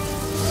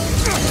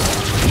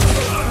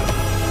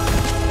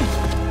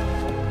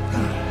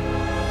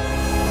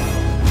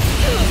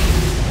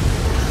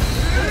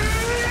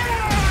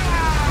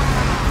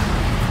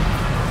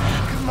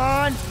 Come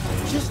on!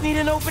 Just need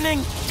an opening!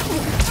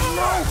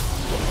 No!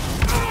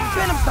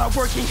 Venom's not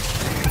working!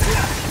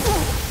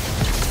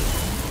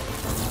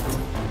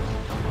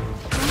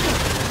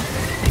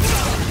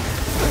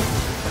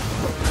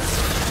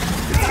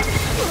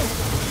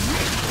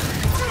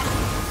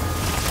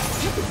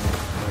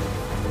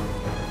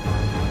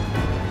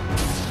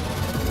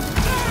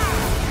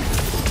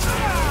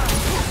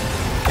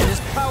 His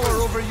power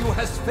over you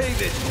has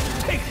faded.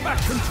 Take back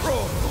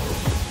control.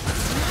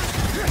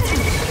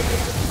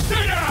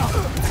 Stay down!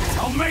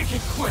 I'll make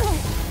it quick.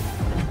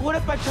 What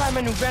if I try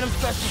my new Venom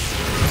special?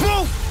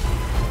 Move!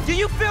 Do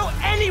you feel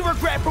any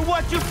regret for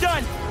what you've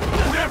done?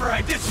 Whatever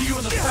I did to you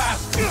in the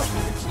past,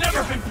 it's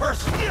never been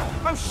personal.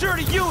 I'm sure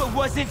to you it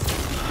wasn't.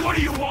 What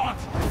do you want?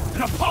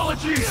 An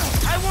apology?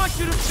 I want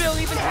you to feel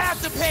even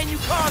half the pain you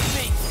caused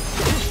me.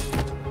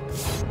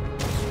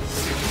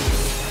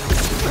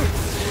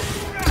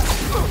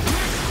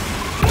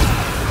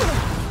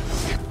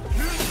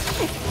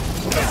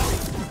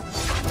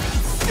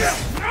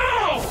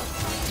 No!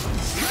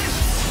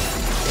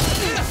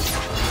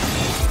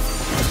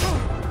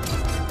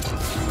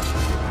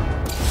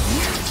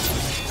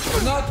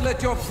 Do not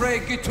let your prey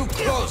get too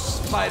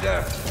close,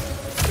 Spider.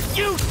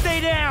 You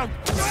stay down!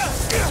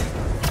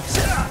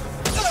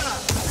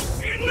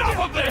 Enough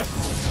of this!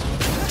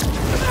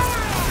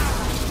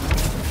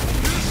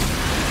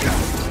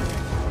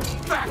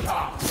 Back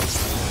off!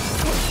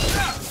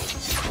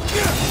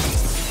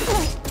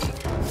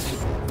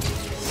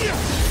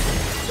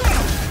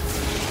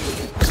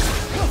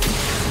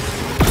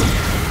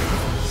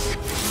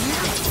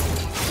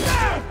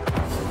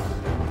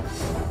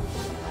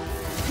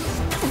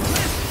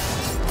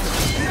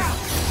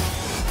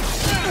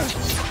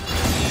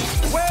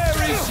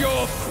 Where is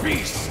your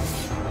beast?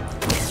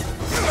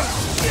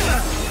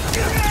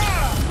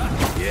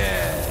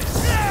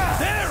 Yes,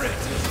 there it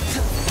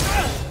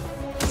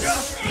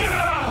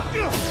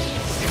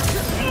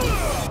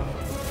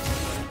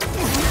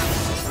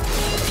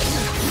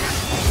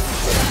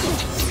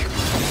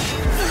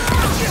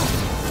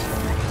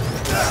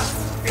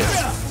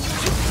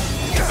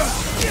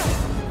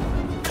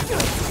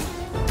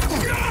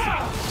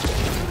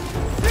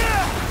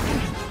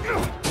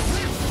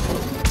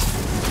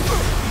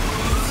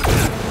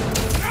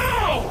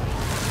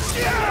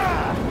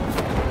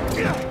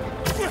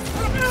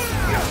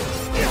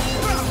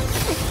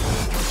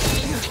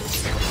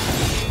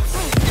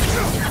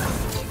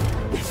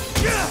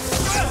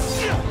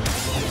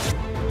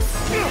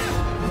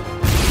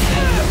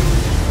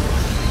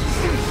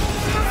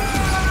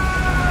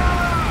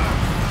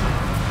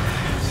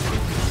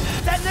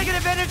That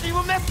negative energy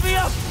will mess me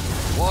up!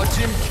 Watch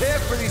him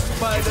carefully,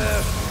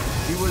 Spider.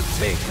 He will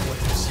take what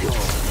is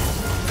yours.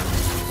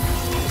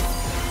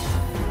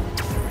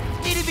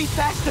 Need to be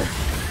faster!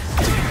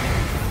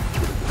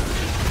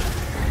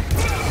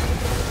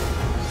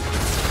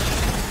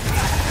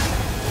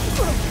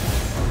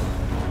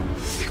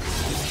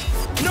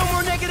 No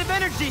more negative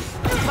energy!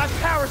 My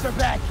powers are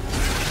back!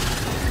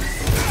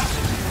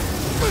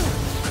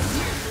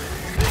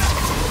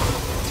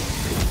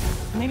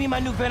 Maybe my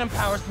new Venom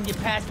powers can get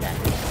past that.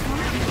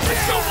 I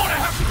don't want to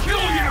have to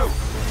kill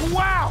you!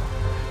 Wow!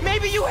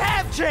 Maybe you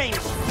have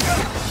changed!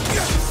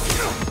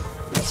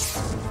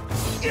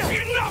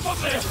 Enough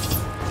of this!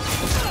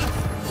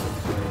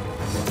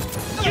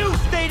 You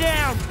stay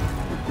down!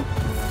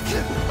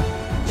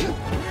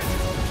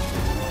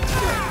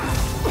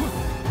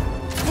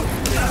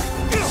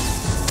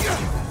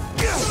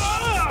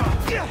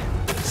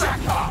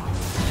 Back off!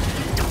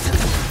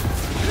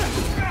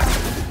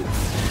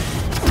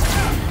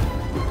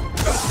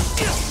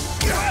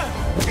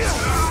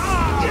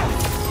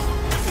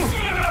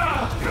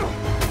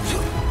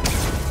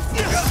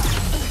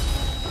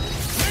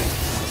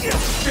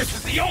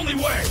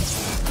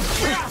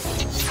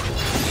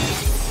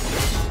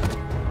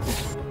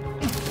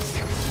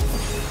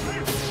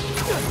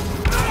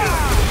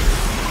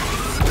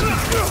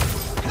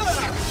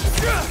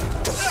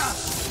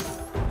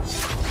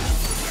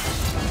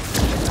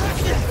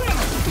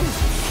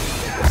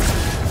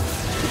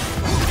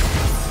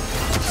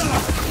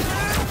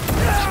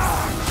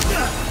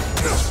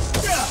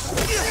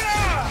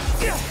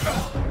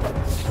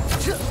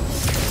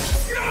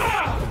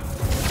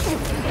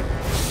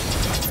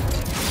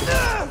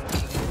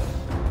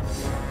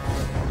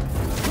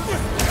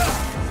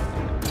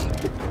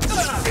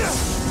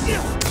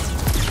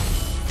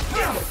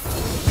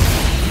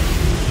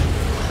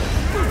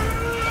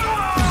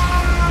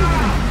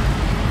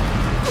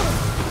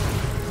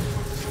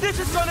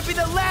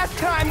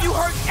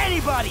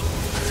 anybody!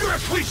 You're a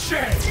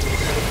cliché!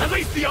 At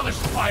least the other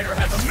spider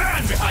has a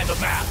man behind the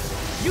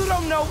mask! You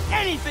don't know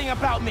anything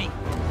about me!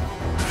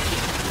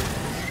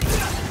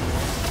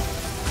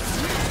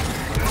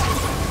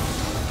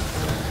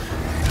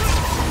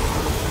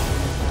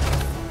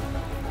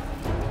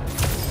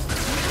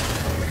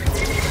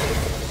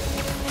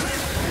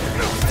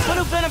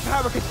 Little venom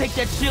power could take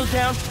that shield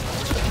down.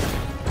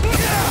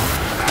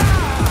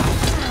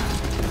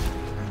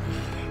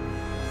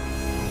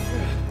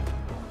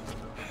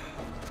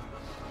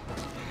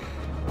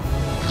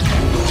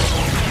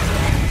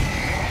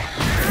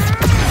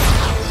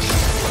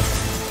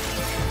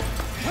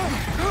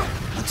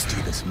 Let's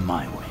do this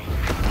my way.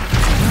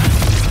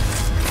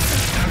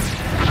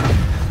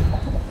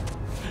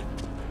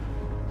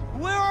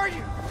 Where are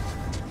you?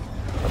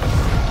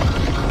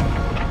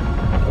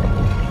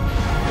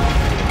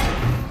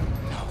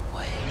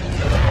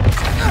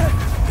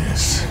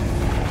 This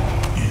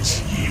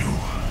is you.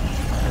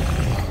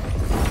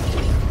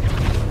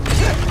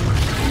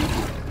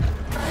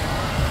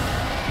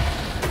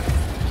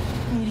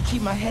 I need to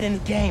keep my head in the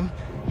game.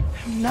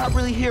 I'm not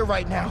really here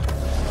right now.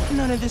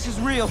 None of this is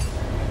real.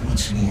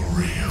 What's more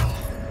real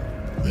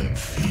than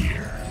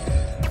fear?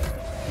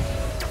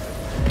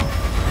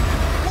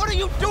 What are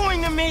you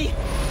doing to me?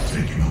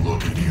 Taking a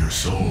look into your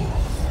soul,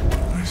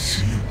 I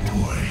see a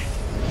boy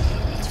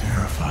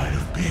terrified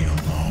of being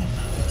alone,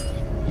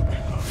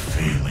 of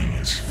failing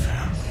his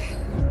family.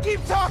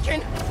 Keep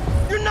talking!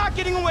 You're not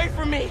getting away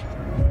from me!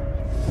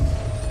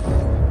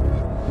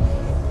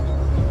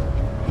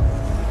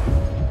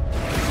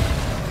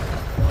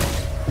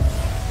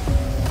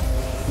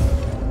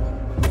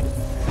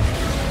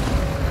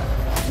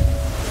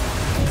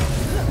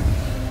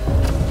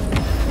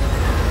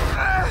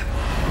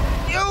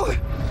 You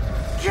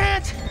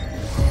can't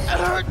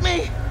hurt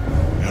me!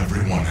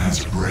 Everyone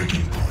has a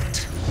breaking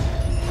point,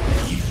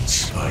 even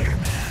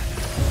Spider-Man.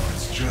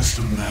 It's just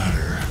a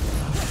matter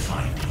of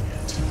finding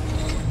it.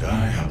 And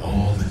I have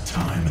all the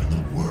time in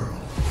the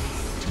world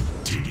to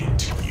dig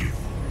into you.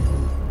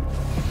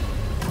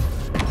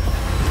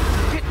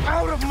 Get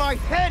out of my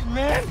head,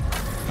 man!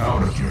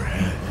 Out of your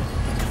head.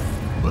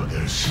 But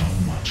there's so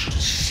much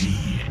to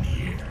see in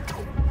here.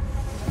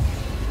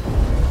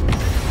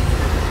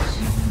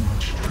 So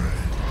much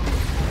dread.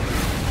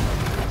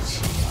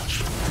 So much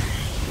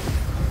pain.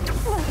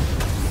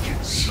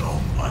 So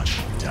much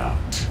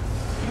doubt.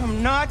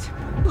 I'm not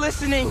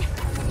listening!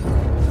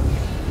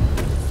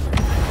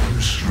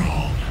 You're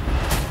strong.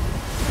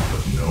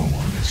 But no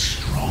one is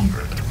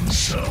stronger than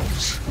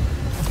themselves.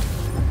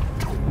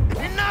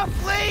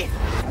 Enough, Lee!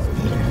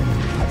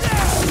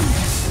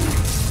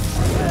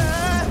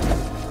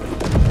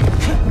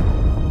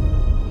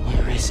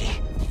 Where is he?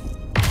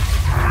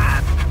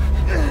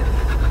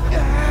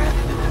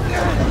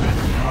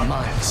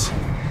 Miles.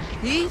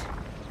 Pete?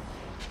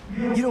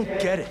 You don't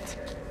get it.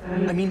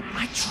 I mean,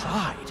 I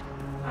tried.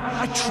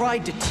 I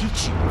tried to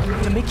teach you,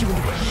 to make you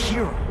into a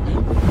hero.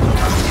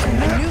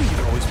 I knew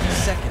you'd always be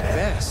second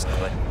best,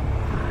 but...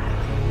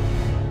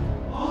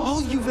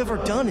 all you've ever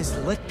done is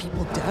let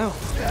people down.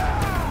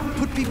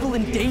 Put people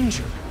in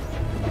danger.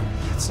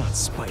 That's not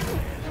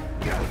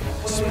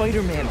Spider-Man.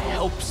 Spider-Man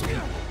helps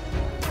people.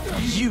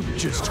 You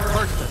just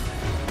hurt them.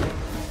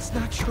 It's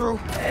not true.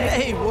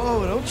 Hey,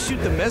 whoa, don't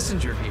shoot the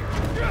messenger here.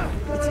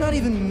 It's not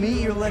even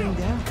me you're letting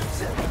down.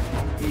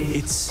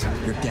 It's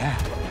your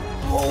dad.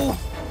 Oh!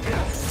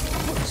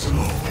 So,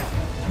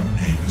 your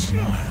name is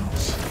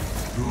Miles.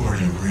 Who are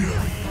you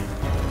really,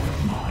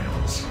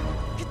 Miles?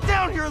 Get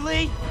down here,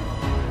 Lee!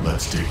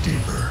 Let's dig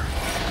deeper.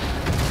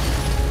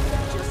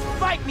 Just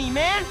fight me,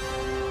 man!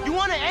 You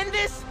wanna end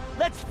this?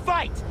 Let's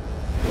fight!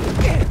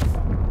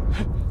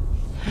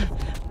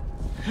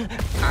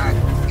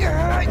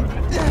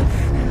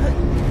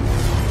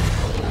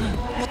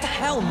 What the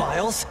hell,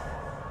 Miles?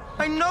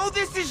 I know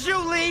this is you,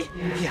 Lee!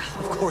 Yeah,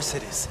 of course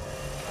it is.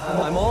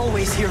 I'm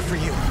always here for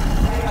you.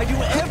 I do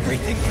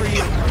everything for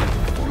you.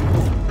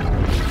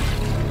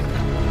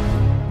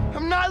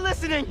 I'm not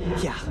listening!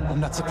 Yeah, I'm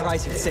not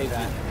surprised you'd say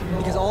that.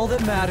 Because all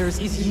that matters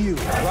is you,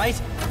 right?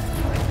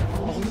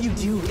 All you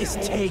do is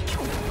take.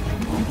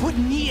 You put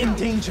me in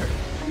danger.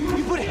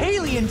 You put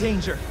Haley in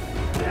danger.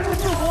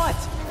 For what?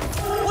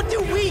 What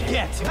do we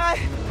get?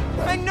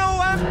 I know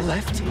I'm...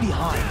 left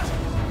behind.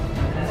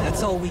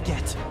 That's all we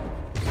get.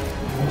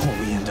 Or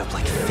we end up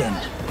like Finn.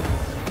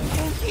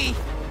 Kinky!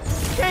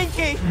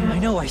 Kinky! I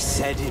know I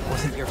said it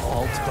wasn't your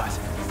fault, but...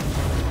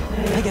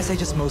 I guess I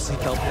just mostly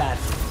felt bad.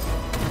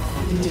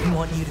 Didn't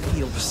want you to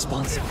feel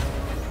responsible.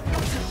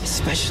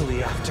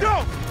 Especially after...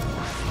 No!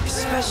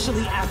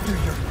 Especially after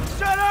your...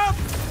 Shut up!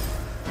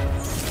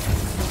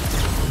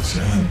 This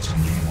ends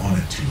when you want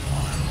it to,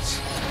 Miles.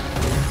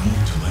 You're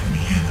going to let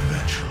me in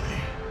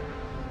eventually.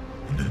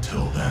 And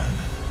until then,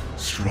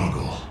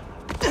 struggle.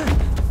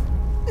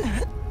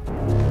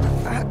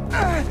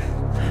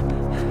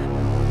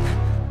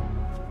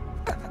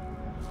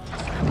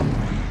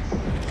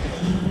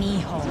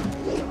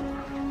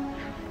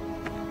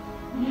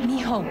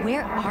 Mijo,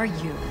 where are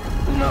you?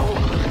 No!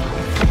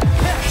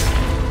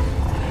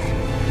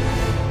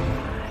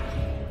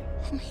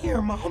 I'm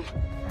here, Mom.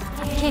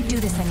 You can't do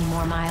this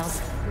anymore,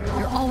 Miles.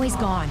 You're always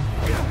gone.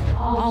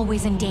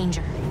 Always in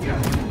danger.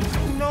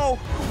 No!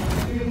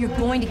 You're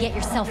going to get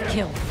yourself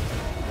killed.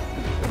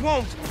 I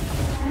won't!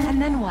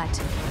 And then what?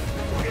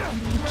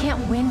 You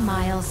can't win,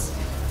 Miles.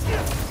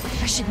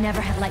 I should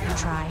never have let you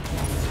try.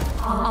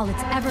 All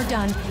it's ever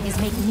done is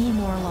make me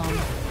more alone.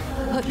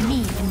 Put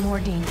me in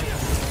more danger.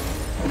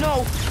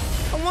 No!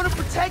 I want to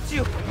protect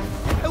you!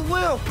 I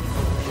will!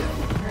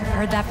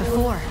 Heard that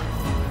before.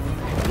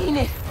 I mean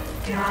it!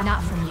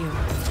 Not from you.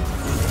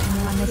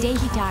 On the day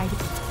he died,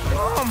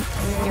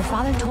 your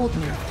father told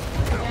me,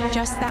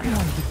 just that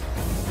morning,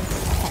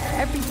 that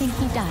everything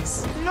he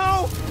does...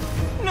 No!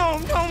 No,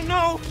 no,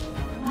 no!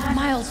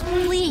 Miles,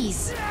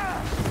 please!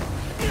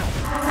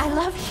 I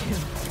love you.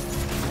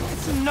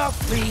 It's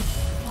enough, Lee!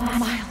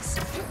 Miles.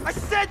 I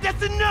said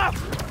that's enough!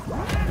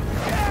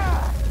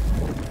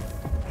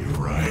 You're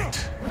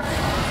right.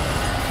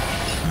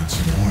 That's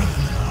more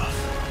than enough.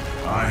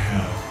 I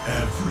have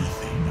everything